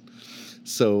in and out,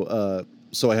 so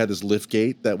I had this lift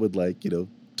gate that would like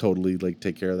totally like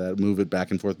take care of that, move it back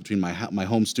and forth between my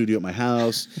home studio at my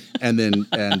house and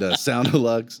Sound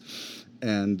Deluxe,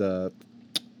 and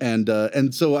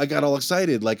so I got all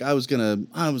excited, like I was gonna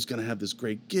have this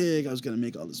great gig, I was gonna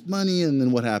make all this money, and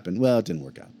then what happened? Well, it didn't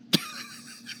work out.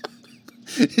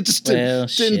 It just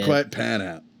didn't quite pan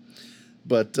out.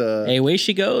 But hey, way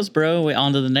she goes, bro.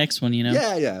 On to the next one,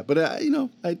 Yeah. But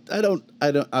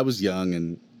I was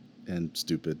young and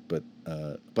stupid, but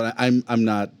I'm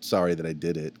not sorry that I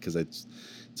did it, because it's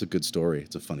a good story.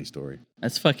 It's a funny story.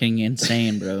 That's fucking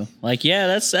insane, bro. Like, yeah,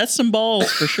 that's some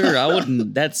balls for sure. I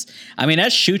wouldn't. That's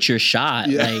shoot your shot.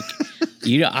 Yeah. Like,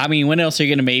 when else are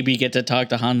you gonna maybe get to talk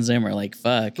to Hans Zimmer? Like,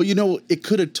 fuck. But it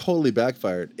could have totally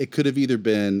backfired. It could have either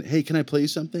been, hey, can I play you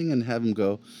something, and have him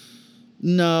go,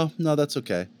 no, that's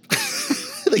okay.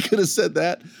 They could have said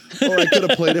that, or I could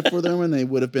have played it for them, and they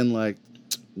would have been like,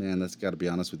 man, that's got to be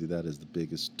honest with you, that is the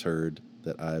biggest turd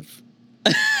that I've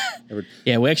ever.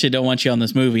 Yeah, we actually don't want you on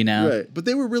this movie now. Right, but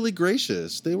they were really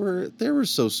gracious. They were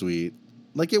so sweet.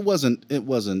 Like, it wasn't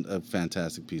a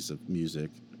fantastic piece of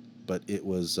music, but it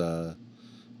was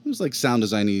like sound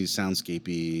designy,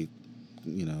 soundscapey.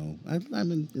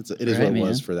 It is what it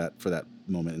was for that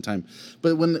moment in time.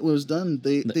 But when it was done,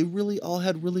 they really all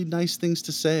had really nice things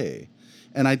to say,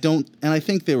 and I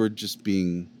think they were just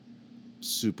being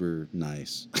super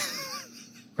nice.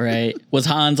 Right? Was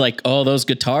Hans like, oh, those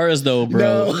guitars though,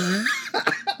 bro? No.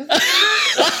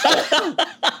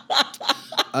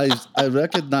 I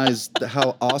recognize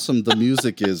how awesome the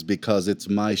music is because it's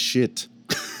my shit.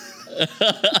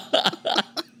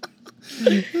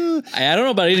 I don't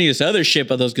know about any of this other shit,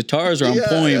 but those guitars are on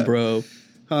point, bro.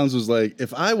 Hans was like,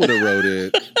 if I would have wrote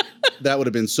it, that would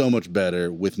have been so much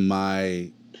better with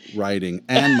my writing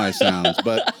and my sounds.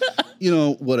 But,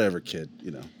 whatever, kid.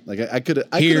 Like, I could have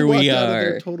walked out of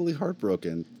there totally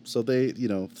heartbroken. So they,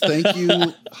 thank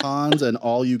you, Hans, and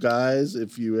all you guys,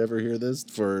 if you ever hear this,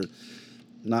 for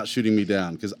not shooting me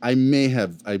down, because I may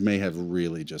have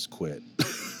really just quit.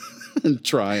 And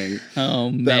trying. Oh,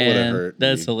 man. That would have hurt.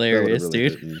 That's hilarious, really,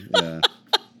 dude. Yeah.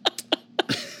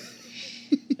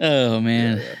 Oh,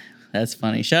 man. Yeah. That's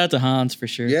funny. Shout out to Hans for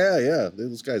sure. Yeah.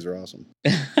 Those guys are awesome.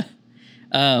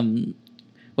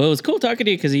 Well, it was cool talking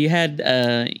to you, because you had,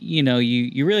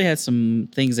 you really had some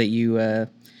things that you had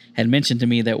mentioned to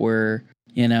me that were,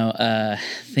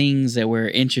 things that were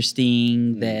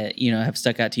interesting that, have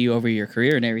stuck out to you over your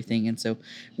career and everything. And so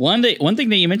one thing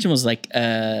that you mentioned was like,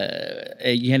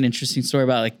 you had an interesting story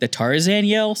about like the Tarzan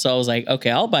yell. So I was like,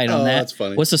 okay, I'll bite on that. That's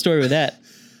funny. What's the story with that?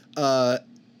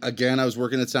 Again, I was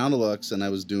working at Sound Deluxe, and I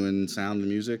was doing sound and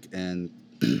music, and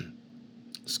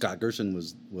Scott Gerson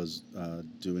was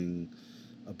doing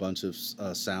a bunch of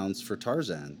sounds for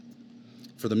Tarzan,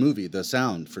 for the movie, the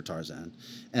sound for Tarzan,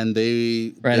 and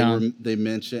they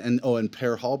mentioned, and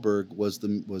Per Hallberg was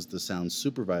the sound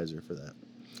supervisor for that,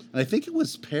 and I think it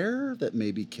was Per that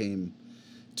maybe came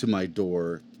to my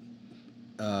door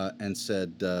and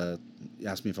said,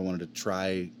 asked me if I wanted to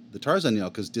try the Tarzan yell,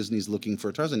 because Disney's looking for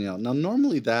a Tarzan yell. Now,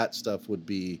 normally that stuff would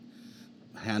be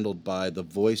handled by the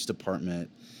voice department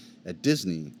at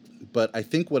Disney, but I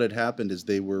think what had happened is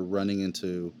they were running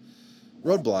into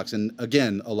roadblocks, and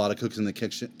again, a lot of cooks in the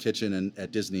kitchen and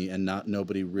at Disney, and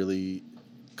nobody really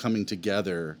coming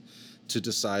together to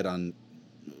decide on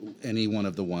any one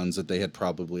of the ones that they had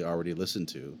probably already listened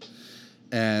to.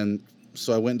 And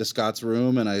so I went into Scott's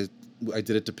room, and I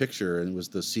did it to picture, and it was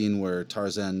the scene where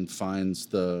Tarzan finds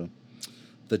the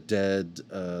dead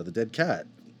cat,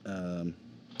 and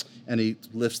he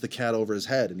lifts the cat over his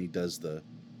head, and he does the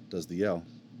yell.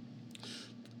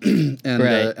 And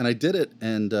I did it,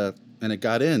 and it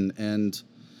got in, and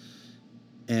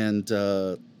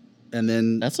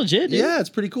then that's legit, dude. Yeah, it's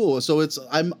pretty cool. So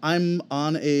I'm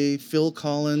on a Phil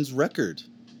Collins record,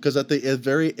 because at the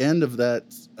very end of that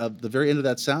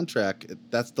soundtrack,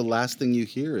 that's the last thing you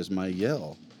hear is my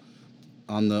yell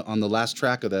on the last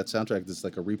track of that soundtrack. It's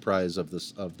like a reprise of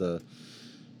the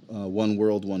One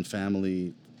World, One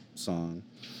Family song,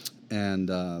 and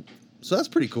so that's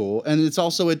pretty cool. And it's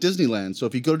also at Disneyland. So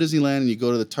if you go to Disneyland and you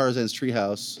go to the Tarzan's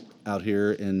Treehouse out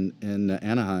here in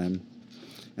Anaheim,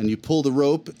 and you pull the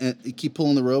rope, and you keep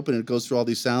pulling the rope, and it goes through all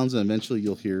these sounds, and eventually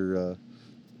you'll hear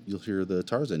the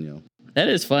Tarzan yell. That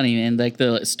is funny, man. Like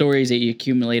the stories that you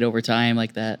accumulate over time,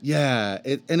 like that. Yeah,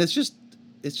 and it's just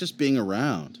being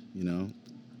around,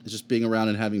 It's just being around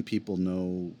and having people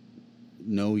know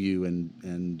you, and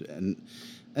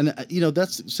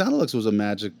that's Sound Deluxe was a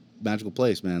magical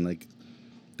place, man. Like,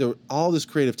 there were all this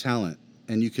creative talent,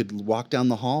 and you could walk down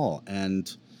the hall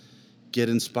and get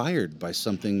inspired by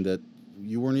something that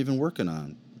you weren't even working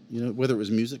on, whether it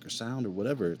was music or sound or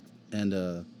whatever. And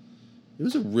it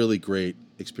was a really great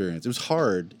experience. It was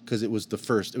hard because it was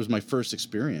my first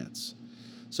experience,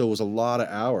 so it was a lot of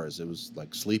hours. It was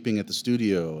like sleeping at the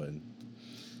studio, and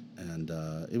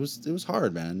it was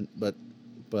hard, man. But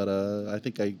I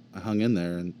think I hung in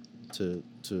there, and to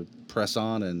press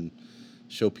on and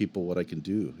show people what I can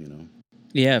do, you know.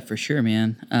 Yeah, for sure,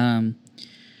 man.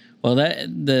 Well,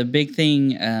 that the big thing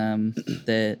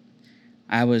that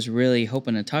I was really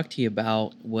hoping to talk to you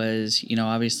about was,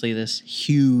 obviously this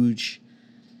huge,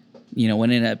 what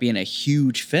ended up being a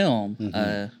huge film,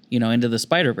 Into the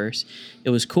Spider-Verse. It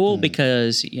was cool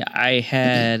because I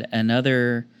had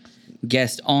another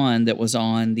guest on that was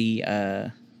on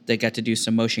that got to do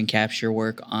some motion capture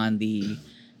work on the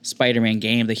Spider-Man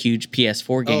game, the huge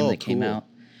PS4 game that came out.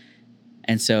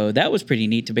 And so that was pretty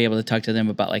neat to be able to talk to them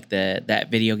about like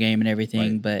that video game and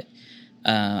everything. Right. But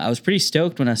I was pretty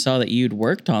stoked when I saw that you'd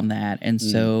worked on that. And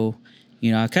so,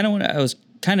 I was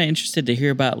kind of interested to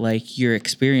hear about like your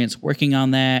experience working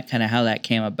on that, kind of how that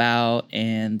came about,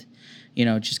 and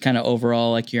just kind of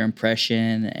overall like your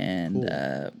impression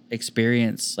and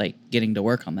experience like getting to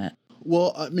work on that.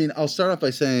 Well, I mean, I'll start off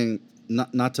by saying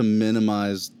not to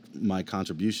minimize my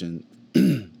contribution,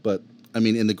 but I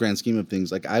mean, in the grand scheme of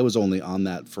things, like I was only on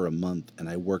that for a month, and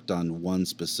I worked on one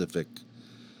specific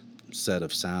set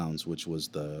of sounds, which was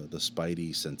the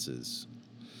Spidey senses.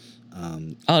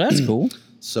 Oh, that's cool.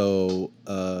 So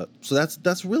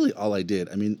that's really all I did.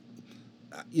 I mean,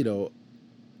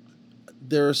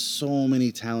 there are so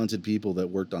many talented people that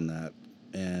worked on that,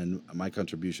 and my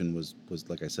contribution was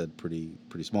like I said, pretty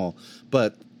small.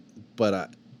 But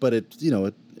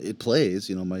it plays.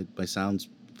 My sounds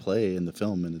play in the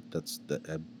film, and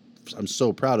I'm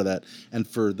so proud of that. And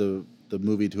for the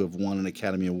movie to have won an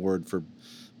Academy Award for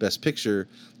Best Picture,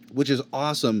 which is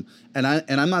awesome. And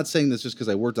I'm not saying this just because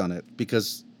I worked on it,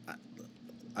 because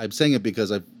I'm saying it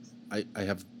because I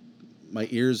have, my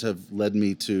ears have led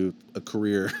me to a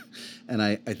career, and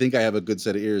I think I have a good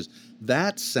set of ears.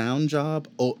 That sound job,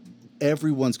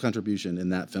 everyone's contribution in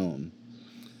that film,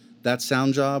 that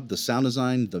sound job, the sound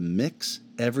design, the mix,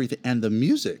 everything, and the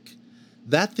music.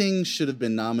 That thing should have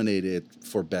been nominated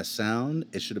for Best Sound.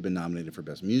 It should have been nominated for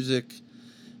Best Music.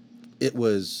 It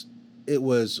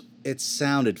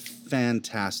sounded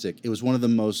fantastic. It was one of the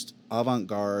most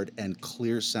avant-garde and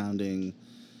clear-sounding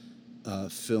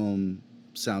film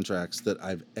soundtracks that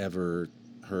I've ever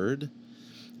heard.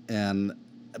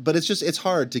 But it's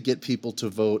hard to get people to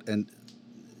vote, and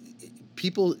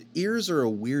ears are a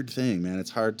weird thing, man.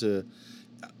 It's hard to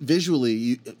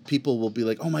visually, people will be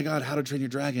like, "Oh my God, How to Train Your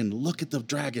Dragon! Look at the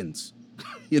dragons!"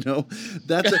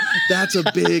 That's a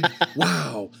big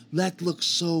wow. That looks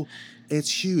so.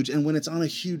 It's huge, and when it's on a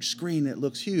huge screen, it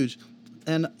looks huge.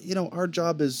 And our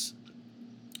job as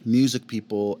music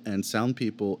people and sound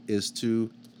people is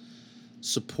to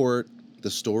support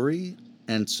the story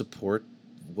and support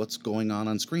what's going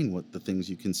on screen, what the things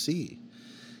you can see.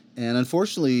 And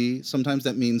unfortunately, sometimes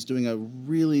that means doing a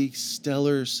really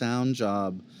stellar sound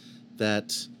job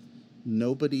that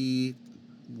nobody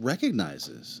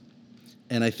recognizes.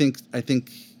 And I think,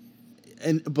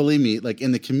 and believe me, like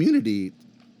in the community,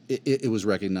 it was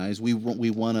recognized. We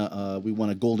won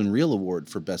a Golden Reel Award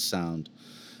for Best Sound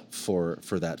for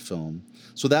that film.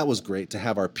 So that was great to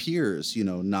have our peers,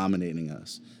 nominating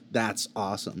us. That's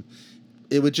awesome.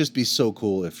 It would just be so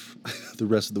cool if the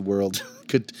rest of the world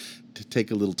could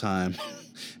take a little time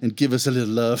and give us a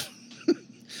little love.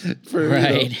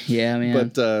 Yeah, man.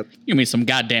 But give me some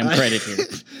goddamn credit here.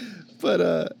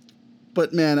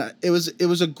 But man, it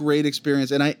was a great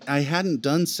experience, and I hadn't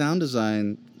done sound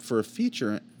design for a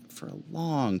feature for a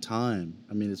long time.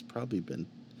 I mean, it's probably been,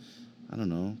 I don't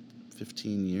know,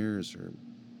 15 years or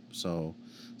so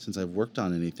since I've worked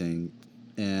on anything,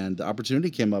 and the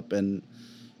opportunity came up, and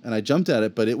I jumped at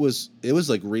it. But it was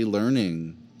like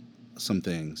relearning some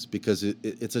things, because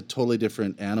it's a totally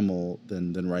different animal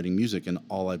than writing music, and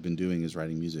all I've been doing is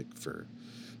writing music for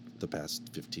the past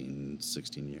 15,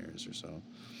 16 years or so.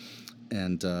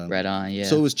 And right on, yeah.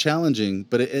 So it was challenging,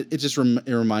 but it just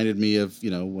it reminded me of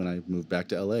when I moved back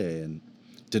to LA and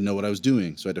didn't know what I was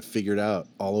doing, so I had to figure it out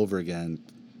all over again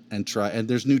and try. And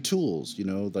there's new tools,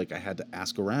 like I had to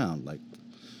ask around. Like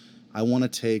I want to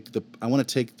take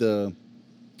the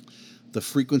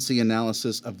frequency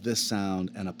analysis of this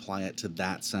sound and apply it to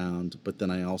that sound, but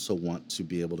then I also want to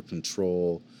be able to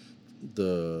control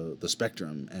the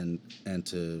spectrum and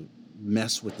to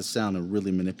mess with the sound and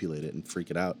really manipulate it and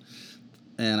freak it out.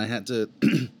 And I had to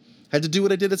do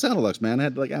what I did at Soundalux, man. I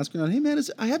had to ask around, "Hey man,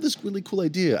 I have this really cool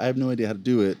idea. I have no idea how to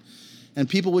do it." And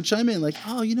people would chime in like,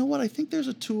 "Oh, you know what? I think there's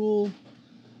a tool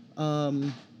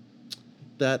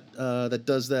that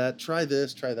does that. Try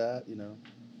this, try that,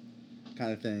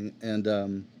 kind of thing."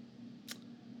 And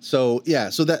so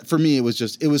that for me, it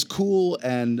was cool,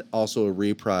 and also a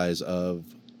reprise of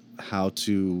how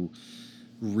to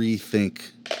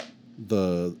rethink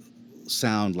the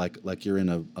sound like you're in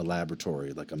a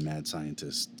laboratory, like a mad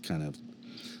scientist kind of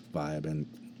vibe and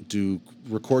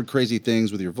record crazy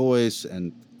things with your voice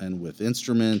and with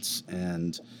instruments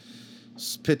and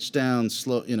pitch down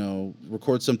slow,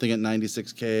 record something at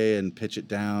 96K and pitch it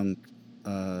down,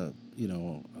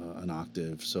 an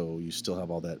octave. So you still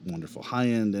have all that wonderful high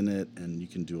end in it and you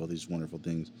can do all these wonderful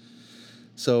things.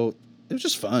 So it was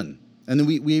just fun. And then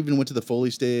we even went to the Foley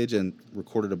stage and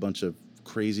recorded a bunch of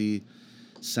crazy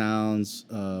sounds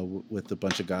with a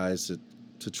bunch of guys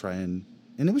to try and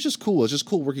it was just cool. It was just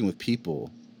cool working with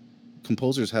people.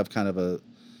 Composers have kind of a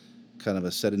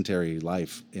sedentary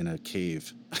life in a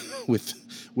cave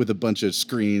with a bunch of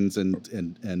screens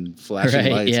and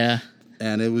flashing lights. Yeah.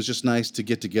 And it was just nice to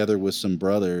get together with some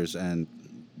brothers and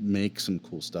make some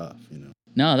cool stuff,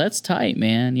 No, that's tight,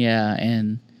 man. Yeah,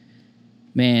 and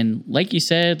man, like you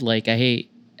said, like I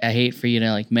hate for you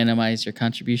to like minimize your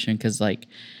contribution because like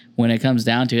when it comes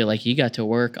down to it, like you got to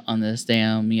work on this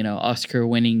damn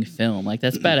Oscar-winning film. Like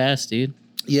that's badass, dude.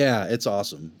 Yeah, it's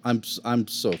awesome. I'm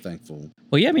so thankful.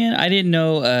 Well, yeah, man. I didn't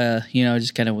know.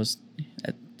 Just kind of was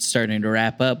starting to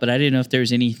wrap up, but I didn't know if there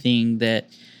was anything that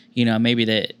maybe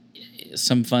that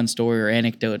some fun story or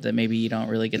anecdote that maybe you don't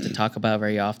really get to talk about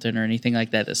very often or anything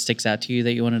like that sticks out to you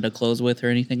that you wanted to close with or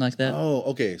anything like that. Oh,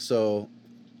 okay. So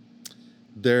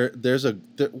there's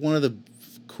one of the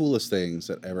coolest things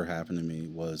that ever happened to me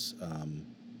was,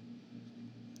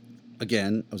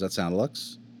 again, I was at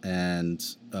Soundlux and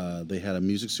they had a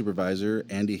music supervisor,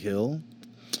 Andy Hill,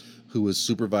 who was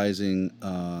supervising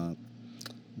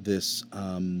this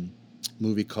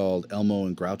movie called Elmo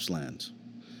and Grouchland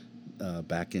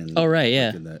back in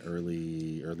back in the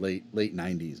early or late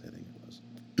 90s, I think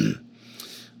it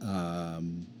was.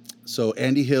 So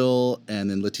Andy Hill and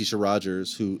then Letitia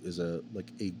Rogers, who is a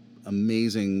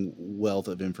amazing wealth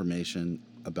of information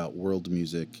about world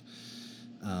music.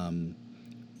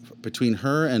 Between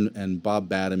her and Bob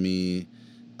Badamy,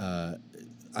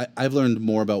 I've learned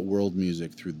more about world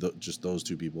music through just those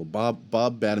two people. Bob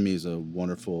Badamy is a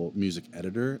wonderful music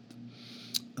editor,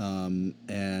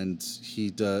 and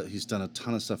he's done a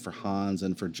ton of stuff for Hans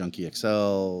and for Junkie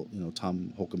XL.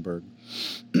 Tom Holkenberg,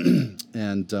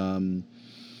 and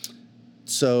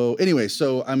so anyway,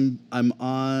 so I'm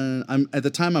at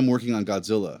the time I'm working on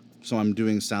Godzilla, so I'm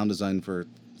doing sound design for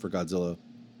Godzilla,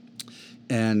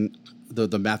 and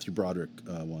the Matthew Broderick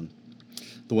one.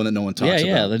 The one that no one talks about.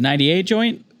 Yeah, the 98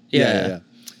 joint? Yeah.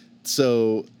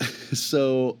 So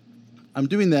I'm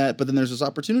doing that, but then there's this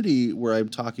opportunity where I'm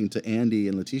talking to Andy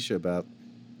and Letitia about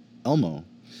Elmo.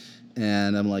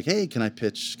 And I'm like, hey, can I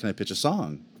pitch a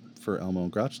song for Elmo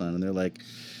and Grouchland? And they're like,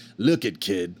 look it,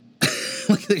 kid.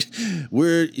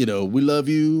 we love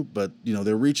you, but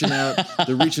they're reaching out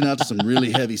to some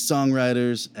really heavy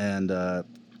songwriters, and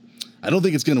I don't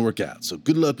think it's gonna work out. So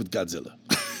good luck with Godzilla.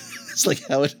 It's like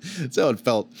it's how it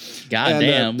felt.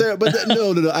 Goddamn. No,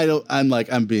 I don't. I'm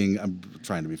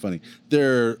trying to be funny.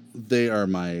 They are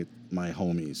my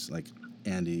homies, like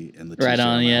Andy and Letitia. Right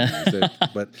on, yeah.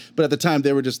 But at the time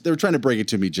they were trying to break it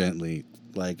to me gently,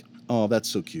 like, oh, that's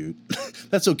so cute.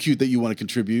 That's so cute that you want to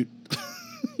contribute.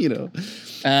 Yeah.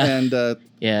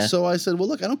 So I said, well,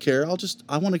 look, I don't care.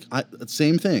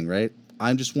 Same thing, right?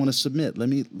 I just want to submit.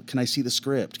 Can I see the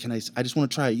script? I just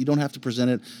want to try it. You don't have to present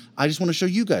it. I just want to show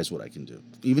you guys what I can do,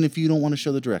 even if you don't want to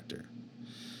show the director.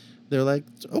 They're like,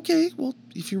 okay, well,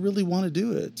 if you really want to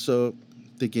do it. So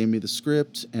they gave me the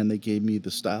script and they gave me the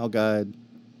style guide,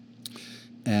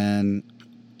 and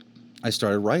I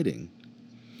started writing.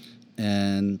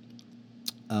 And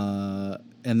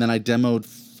then I demoed.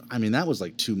 That was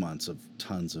like 2 months of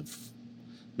tons of,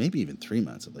 maybe even 3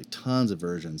 months of like tons of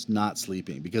versions, not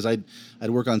sleeping, because I'd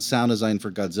work on sound design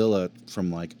for Godzilla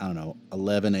from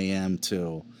 11 a.m.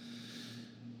 till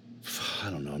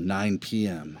 9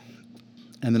 p.m.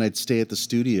 And then I'd stay at the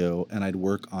studio and I'd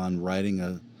work on writing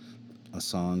a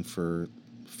song for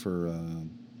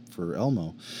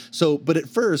Elmo. So, but at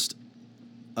first,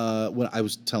 when I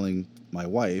was telling my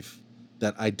wife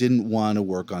that I didn't want to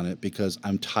work on it because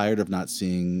I'm tired of not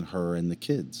seeing her and the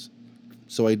kids.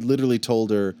 So I literally told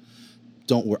her,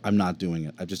 don't worry, I'm not doing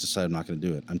it. I've just decided I'm not going to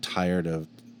do it. I'm tired of,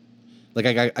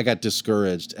 I got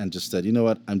discouraged and just said, you know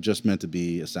what? I'm just meant to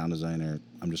be a sound designer.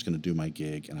 I'm just going to do my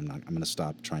gig, and I'm going to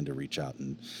stop trying to reach out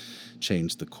and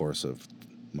change the course of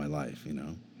my life,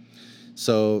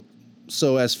 So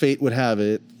as fate would have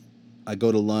it, I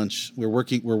go to lunch. We're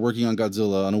working on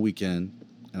Godzilla on a weekend,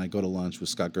 and I go to lunch with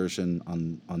Scott Gershon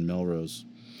on Melrose.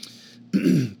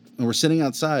 And we're sitting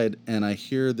outside, and I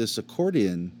hear this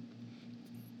accordion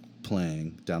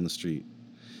playing down the street.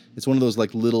 It's one of those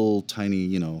little tiny,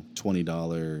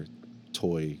 $20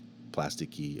 toy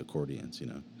plasticky accordions,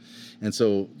 And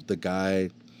so the guy,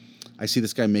 I see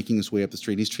this guy making his way up the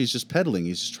street. He's just pedaling.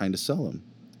 He's just trying to sell them.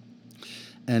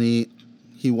 And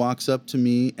he walks up to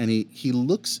me, and he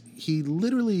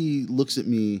literally looks at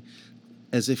me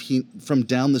as if he, from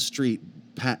down the street,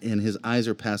 and his eyes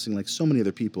are passing like so many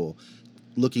other people,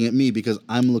 looking at me because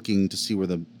I'm looking to see where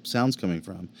the sound's coming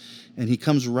from. And he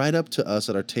comes right up to us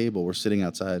at our table. We're sitting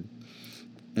outside,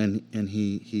 and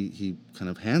he kind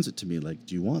of hands it to me like,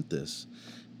 "Do you want this?"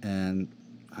 And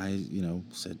I,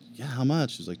 said, "Yeah, how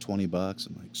much?" It was like $20.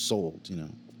 I'm like, "Sold,"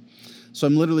 So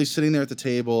I'm literally sitting there at the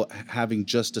table, having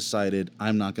just decided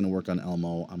I'm not going to work on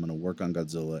Elmo. I'm going to work on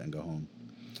Godzilla and go home.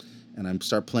 And I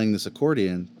start playing this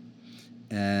accordion,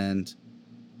 and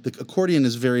the accordion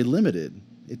is very limited.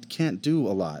 It can't do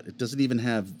a lot. It doesn't even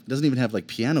have like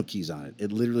piano keys on it.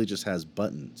 It literally just has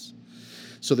buttons.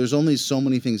 So there's only so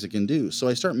many things it can do. So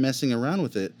I start messing around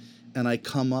with it, and I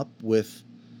come up with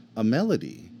a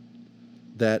melody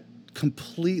that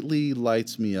completely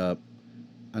lights me up.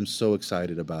 I'm so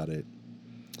excited about it.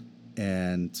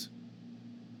 And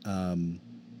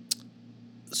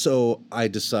so I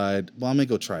decide, well, I'm going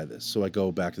to go try this. So I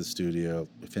go back to the studio,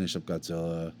 I finish up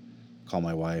Godzilla, call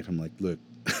my wife. I'm like, look,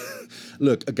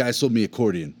 a guy sold me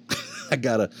accordion. I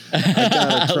gotta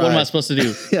try. What am I supposed to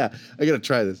do? Yeah, I gotta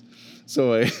try this.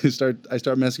 So I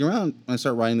start messing around. I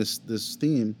start writing this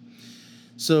theme.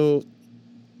 So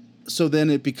then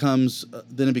it becomes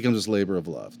this labor of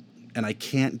love, and I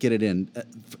can't get it in.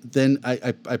 Then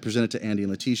I present it to Andy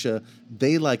and Letitia.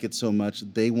 They like it so much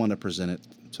they want to present it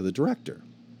to the director.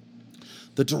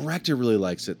 The director really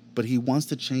likes it, but he wants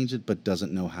to change it but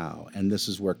doesn't know how. And this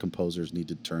is where composers need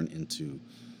to turn into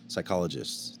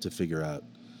psychologists to figure out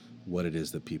what it is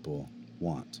that people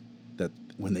want, that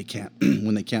when they can't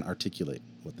articulate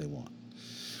what they want.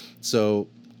 So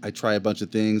I try a bunch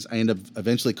of things. I end up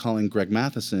eventually calling Greg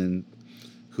Matheson,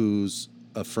 who's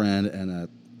a friend and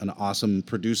an awesome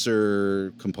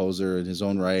producer, composer in his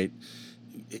own right.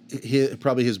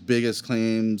 Probably his biggest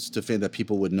claims to fame that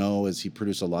people would know is he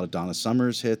produced a lot of Donna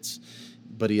Summer's hits,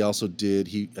 but he also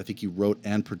I think he wrote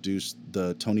and produced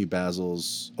the Tony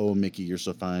Basil's "Oh Mickey, You're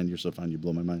So Fine, You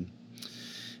Blow My Mind."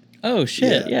 Oh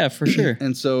shit, yeah for sure.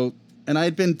 And so, and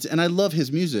I love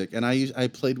his music, and I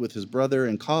played with his brother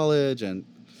in college, and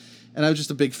I was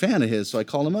just a big fan of his. So I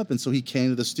called him up, and so he came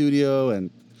to the studio,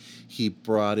 and he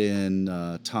brought in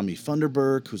Tommy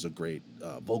Funderburk, who's a great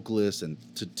vocalist, and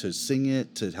to sing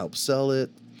it, to help sell it.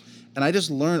 And I just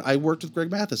learned. I worked with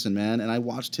Greg Matheson, man, and I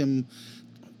watched him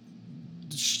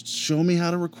show me how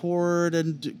to record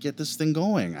and get this thing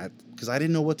going, because I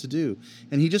didn't know what to do.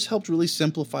 And he just helped really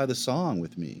simplify the song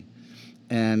with me,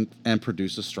 and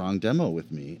produce a strong demo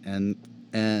with me.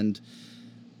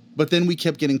 But then we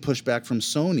kept getting pushback from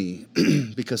Sony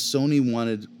because Sony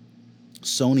wanted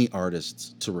Sony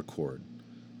artists to record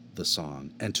the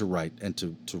song and to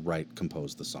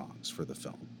compose the songs for the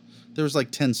film. There was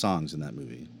like 10 songs in that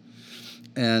movie.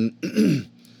 And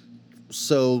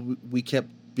so we kept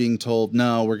being told,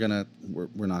 no, we're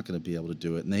not gonna be able to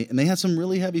do it. And they had some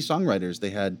really heavy songwriters. They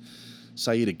had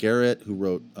Saida Garrett, who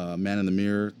wrote Man in the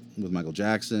Mirror with Michael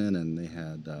Jackson, and they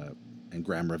had and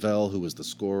Graham Revell, who was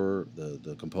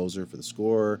the composer for the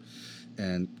score.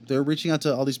 And they're reaching out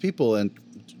to all these people and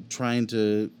trying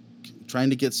to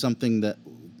get something that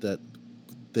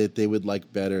they would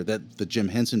like better, that the Jim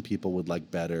Henson people would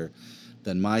like better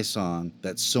than my song,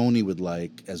 that Sony would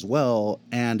like as well,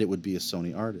 and it would be a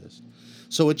Sony artist.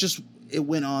 So it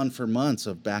went on for months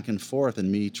of back and forth, and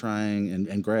me trying,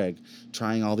 and Greg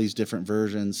trying all these different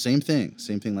versions. Same thing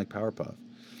like Powerpuff.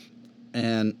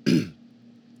 And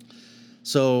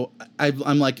so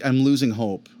I'm losing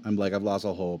hope. I'm like, I've lost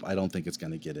all hope. I don't think it's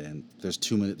going to get in. It's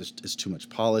too much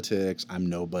politics. I'm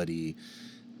nobody.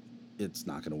 It's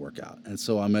not going to work out. And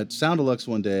so I'm at Soundelux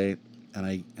one day, and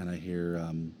I hear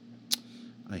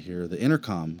the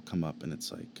intercom come up, and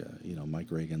it's like,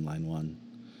 Mike Reagan, line 1.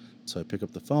 So I pick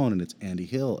up the phone, and it's Andy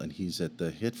Hill, and he's at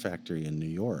the Hit Factory in New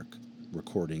York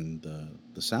recording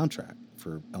the soundtrack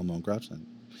for Elmo and Grouchland.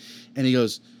 And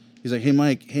he's like, hey,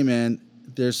 Mike, hey, man,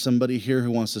 there's somebody here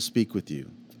who wants to speak with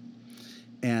you.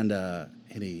 And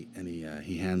he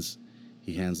hands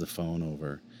the phone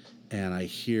over, and I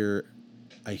hear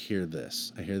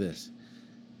this. Hello,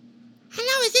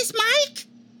 is this Mike?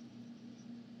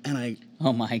 And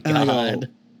oh my God.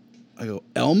 I go,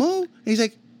 Elmo? And he's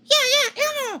like, yeah,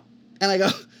 Elmo. And I go,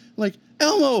 like,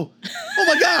 Elmo. Oh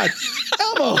my God,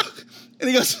 Elmo. And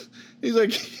he goes,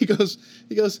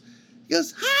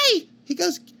 hi. He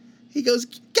goes,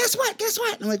 guess what?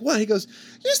 And I'm like, what? He goes,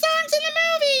 your song's in the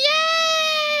movie,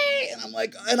 yay! And I'm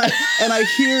like, and I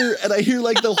hear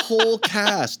like the whole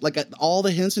cast, like all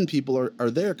the Henson people are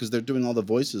there because they're doing all the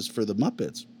voices for the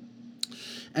Muppets.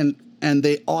 And And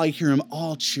I hear them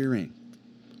all cheering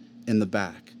in the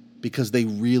back because they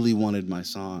really wanted my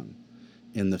song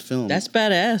in the film. That's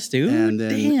badass, dude. And then,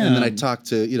 Damn. And then I talked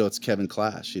to, it's Kevin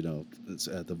Clash, it's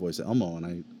the voice of Elmo, and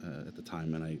I at the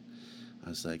time, and I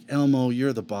was like, Elmo,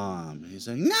 you're the bomb. And he's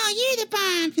like, no, you're the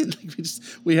bomb. And like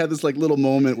we had this like little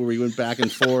moment where we went back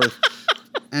and forth,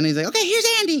 and he's like, okay, here's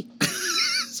Andy.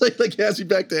 So he like hands me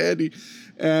back to Andy,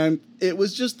 and it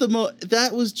was just I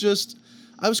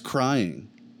was crying,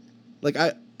 like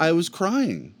I was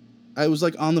crying. I was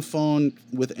like on the phone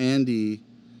with Andy.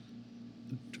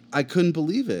 I couldn't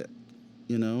believe it,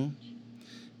 and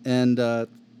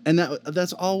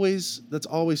that's always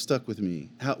stuck with me.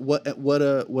 What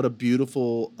a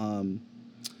beautiful,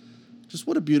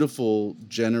 what a beautiful,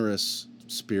 generous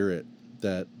spirit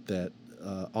that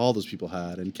all those people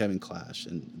had, and Kevin Clash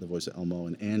and the voice of Elmo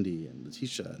and Andy and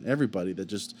Letitia and everybody that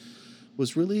just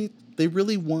was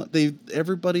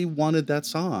everybody wanted that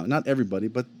song. Not everybody,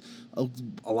 but a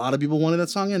lot of people wanted that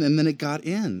song and then it got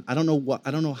in. I don't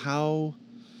know how.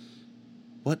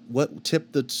 What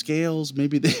tipped the scales?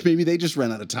 Maybe they just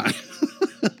ran out of time.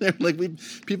 They're like,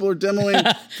 people are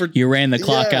demoing for. You ran the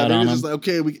clock out on them. Like,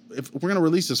 okay, if we're gonna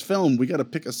release this film, we got to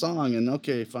pick a song, and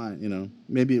okay, fine,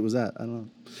 maybe it was that. I don't know,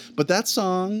 but that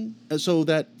song, so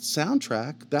that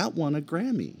soundtrack, that won a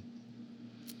Grammy.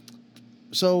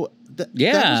 So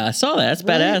I saw that. That's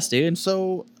right? Badass, dude.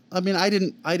 So I mean, I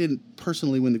didn't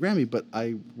personally win the Grammy, but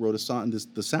I wrote a song. The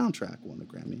soundtrack won a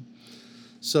Grammy.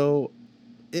 So.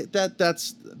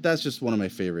 That's just one of my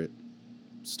favorite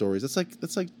stories. It's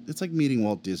like meeting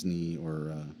Walt Disney,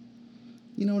 or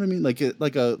you know what I mean, like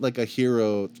a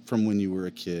hero from when you were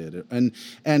a kid. And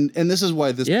this is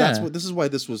why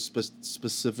this was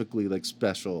specifically like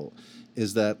special,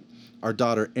 is that our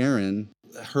daughter Erin,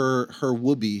 her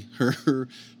Whoopi,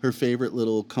 her favorite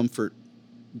little comfort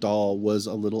doll was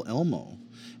a little Elmo,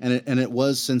 and it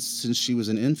was since she was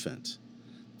an infant.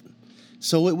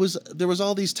 So there was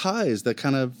all these ties that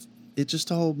kind of, it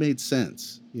just all made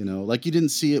sense, like you didn't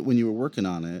see it when you were working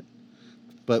on it,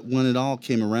 but when it all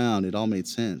came around, it all made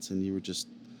sense. And you were just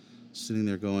sitting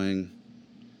there going,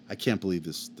 I can't believe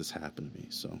this happened to me.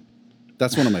 So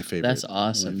that's one of my favorite. That's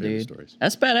awesome, dude. Stories.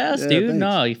 That's badass, dude. Thanks.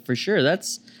 No, for sure.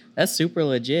 That's super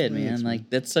legit, man.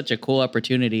 Like that's such a cool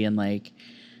opportunity. And like,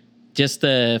 just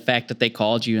the fact that they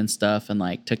called you and stuff and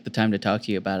like took the time to talk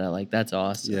to you about it. Like that's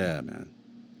awesome. Yeah, man.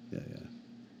 Yeah.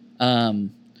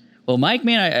 Well, Mike,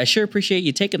 man, I sure appreciate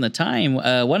you taking the time.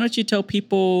 Why don't you tell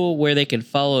people where they can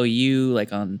follow you,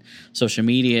 like on social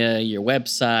media, your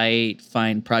website,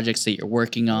 find projects that you're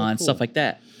working on, cool. Stuff like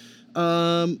that.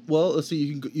 Well, let's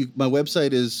see. My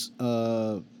website is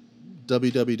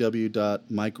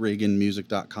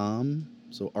www.mikereaganmusic.com.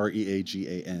 So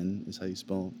REAGAN is how you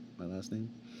spell my last name.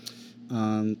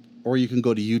 Or you can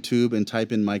go to YouTube and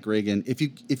type in Mike Reagan. If you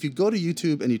go to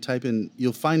YouTube and you type in,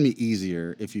 you'll find me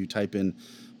easier if you type in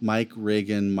Mike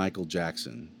Reagan Michael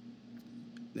Jackson.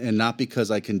 And not because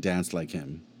I can dance like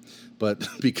him, but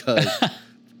because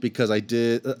I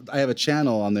have a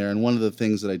channel on there, and one of the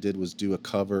things that I did was do a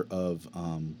cover of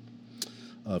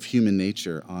Human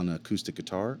Nature on acoustic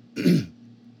guitar. And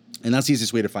that's the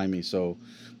easiest way to find me. So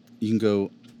you can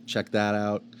go check that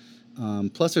out.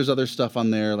 Plus there's other stuff on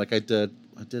there. Like I did a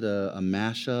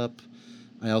mashup.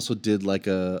 I also did like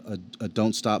a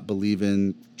Don't Stop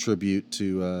Believin' tribute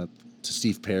to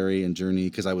Steve Perry and Journey,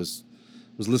 because I was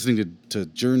listening to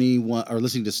Journey or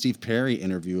listening to Steve Perry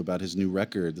interview about his new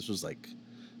record. This was like,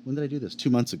 when did I do this?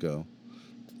 2 months ago.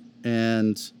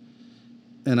 And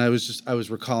I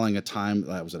was recalling a time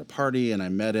I was at a party and I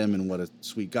met him and what a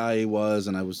sweet guy he was,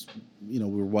 and I was, we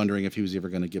were wondering if he was ever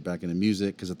going to get back into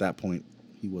music, because at that point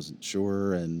he wasn't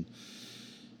sure. And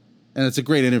it's a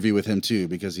great interview with him too,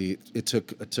 because it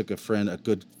took a friend, a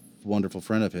good, wonderful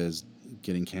friend of his,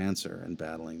 getting cancer and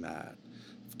battling that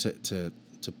to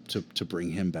bring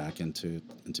him back into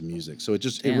music. So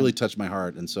it really touched my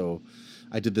heart. And so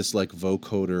I did this like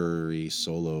vocoder-y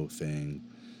solo thing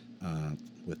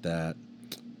with that.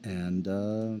 And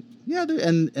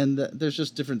there's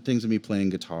just different things of me playing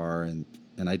guitar, and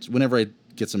I, whenever I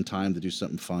get some time to do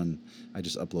something fun, I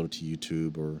just upload it to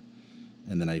YouTube,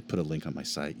 and then I put a link on my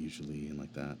site usually, and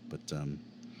like that. But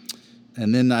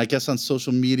and then I guess on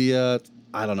social media,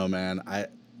 I don't know, man.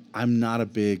 I'm not a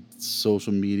big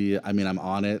social media. I mean, I'm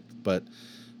on it, but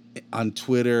on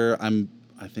Twitter, I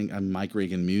think I'm Mike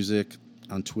Reagan Music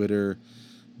on Twitter,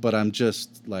 but I'm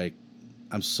just like,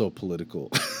 I'm so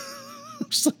political.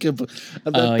 Just like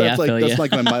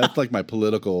that's like my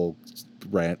political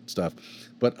rant stuff.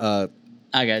 But I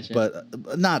got you.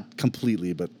 But not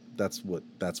completely. But that's what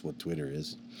Twitter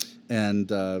is,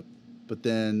 and But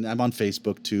then I'm on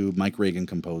Facebook too, Mike Reagan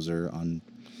Composer on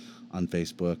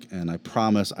Facebook, and I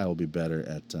promise I will be better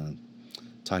at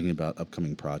talking about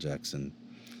upcoming projects and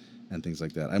things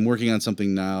like that. I'm working on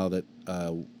something now that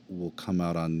will come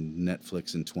out on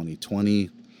Netflix in 2020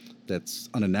 that's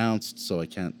unannounced, so I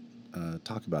can't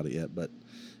talk about it yet. But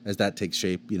as that takes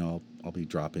shape, I'll be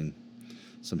dropping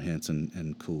some hints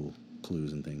and cool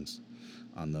clues and things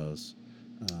on those.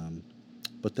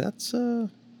 But that's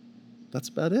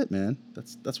about it, man.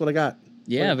 That's what I got.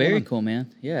 Yeah, very cool,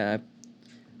 man. Yeah.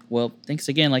 Well, thanks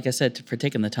again, like I said, for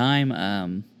taking the time.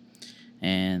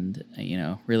 And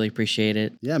really appreciate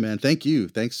it. Yeah, man. Thank you.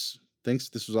 Thanks.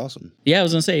 This was awesome. Yeah, I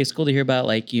was gonna say it's cool to hear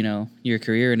about your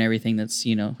career and everything that's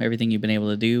everything you've been able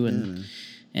to do, and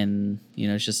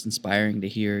it's just inspiring to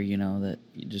hear that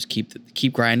you just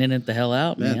keep grinding it the hell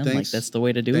out, man. Like that's the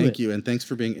way to do it. Thank you, and thanks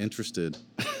for being interested.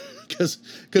 Because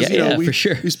for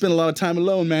sure. We spend a lot of time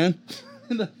alone, man,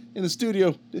 in the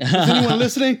studio. Is anyone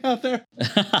listening out there?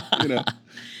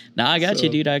 No, I got you,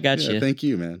 dude. I got you. Thank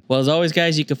you, man. Well, as always,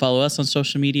 guys, you can follow us on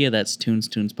social media. That's Tunes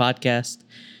Podcast,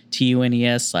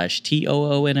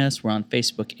 TUNES/TOONS. We're on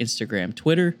Facebook, Instagram,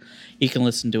 Twitter. You can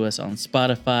listen to us on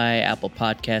Spotify, Apple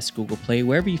Podcasts, Google Play,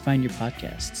 wherever you find your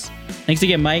podcasts. Thanks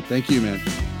again, Mike. Thank you, man.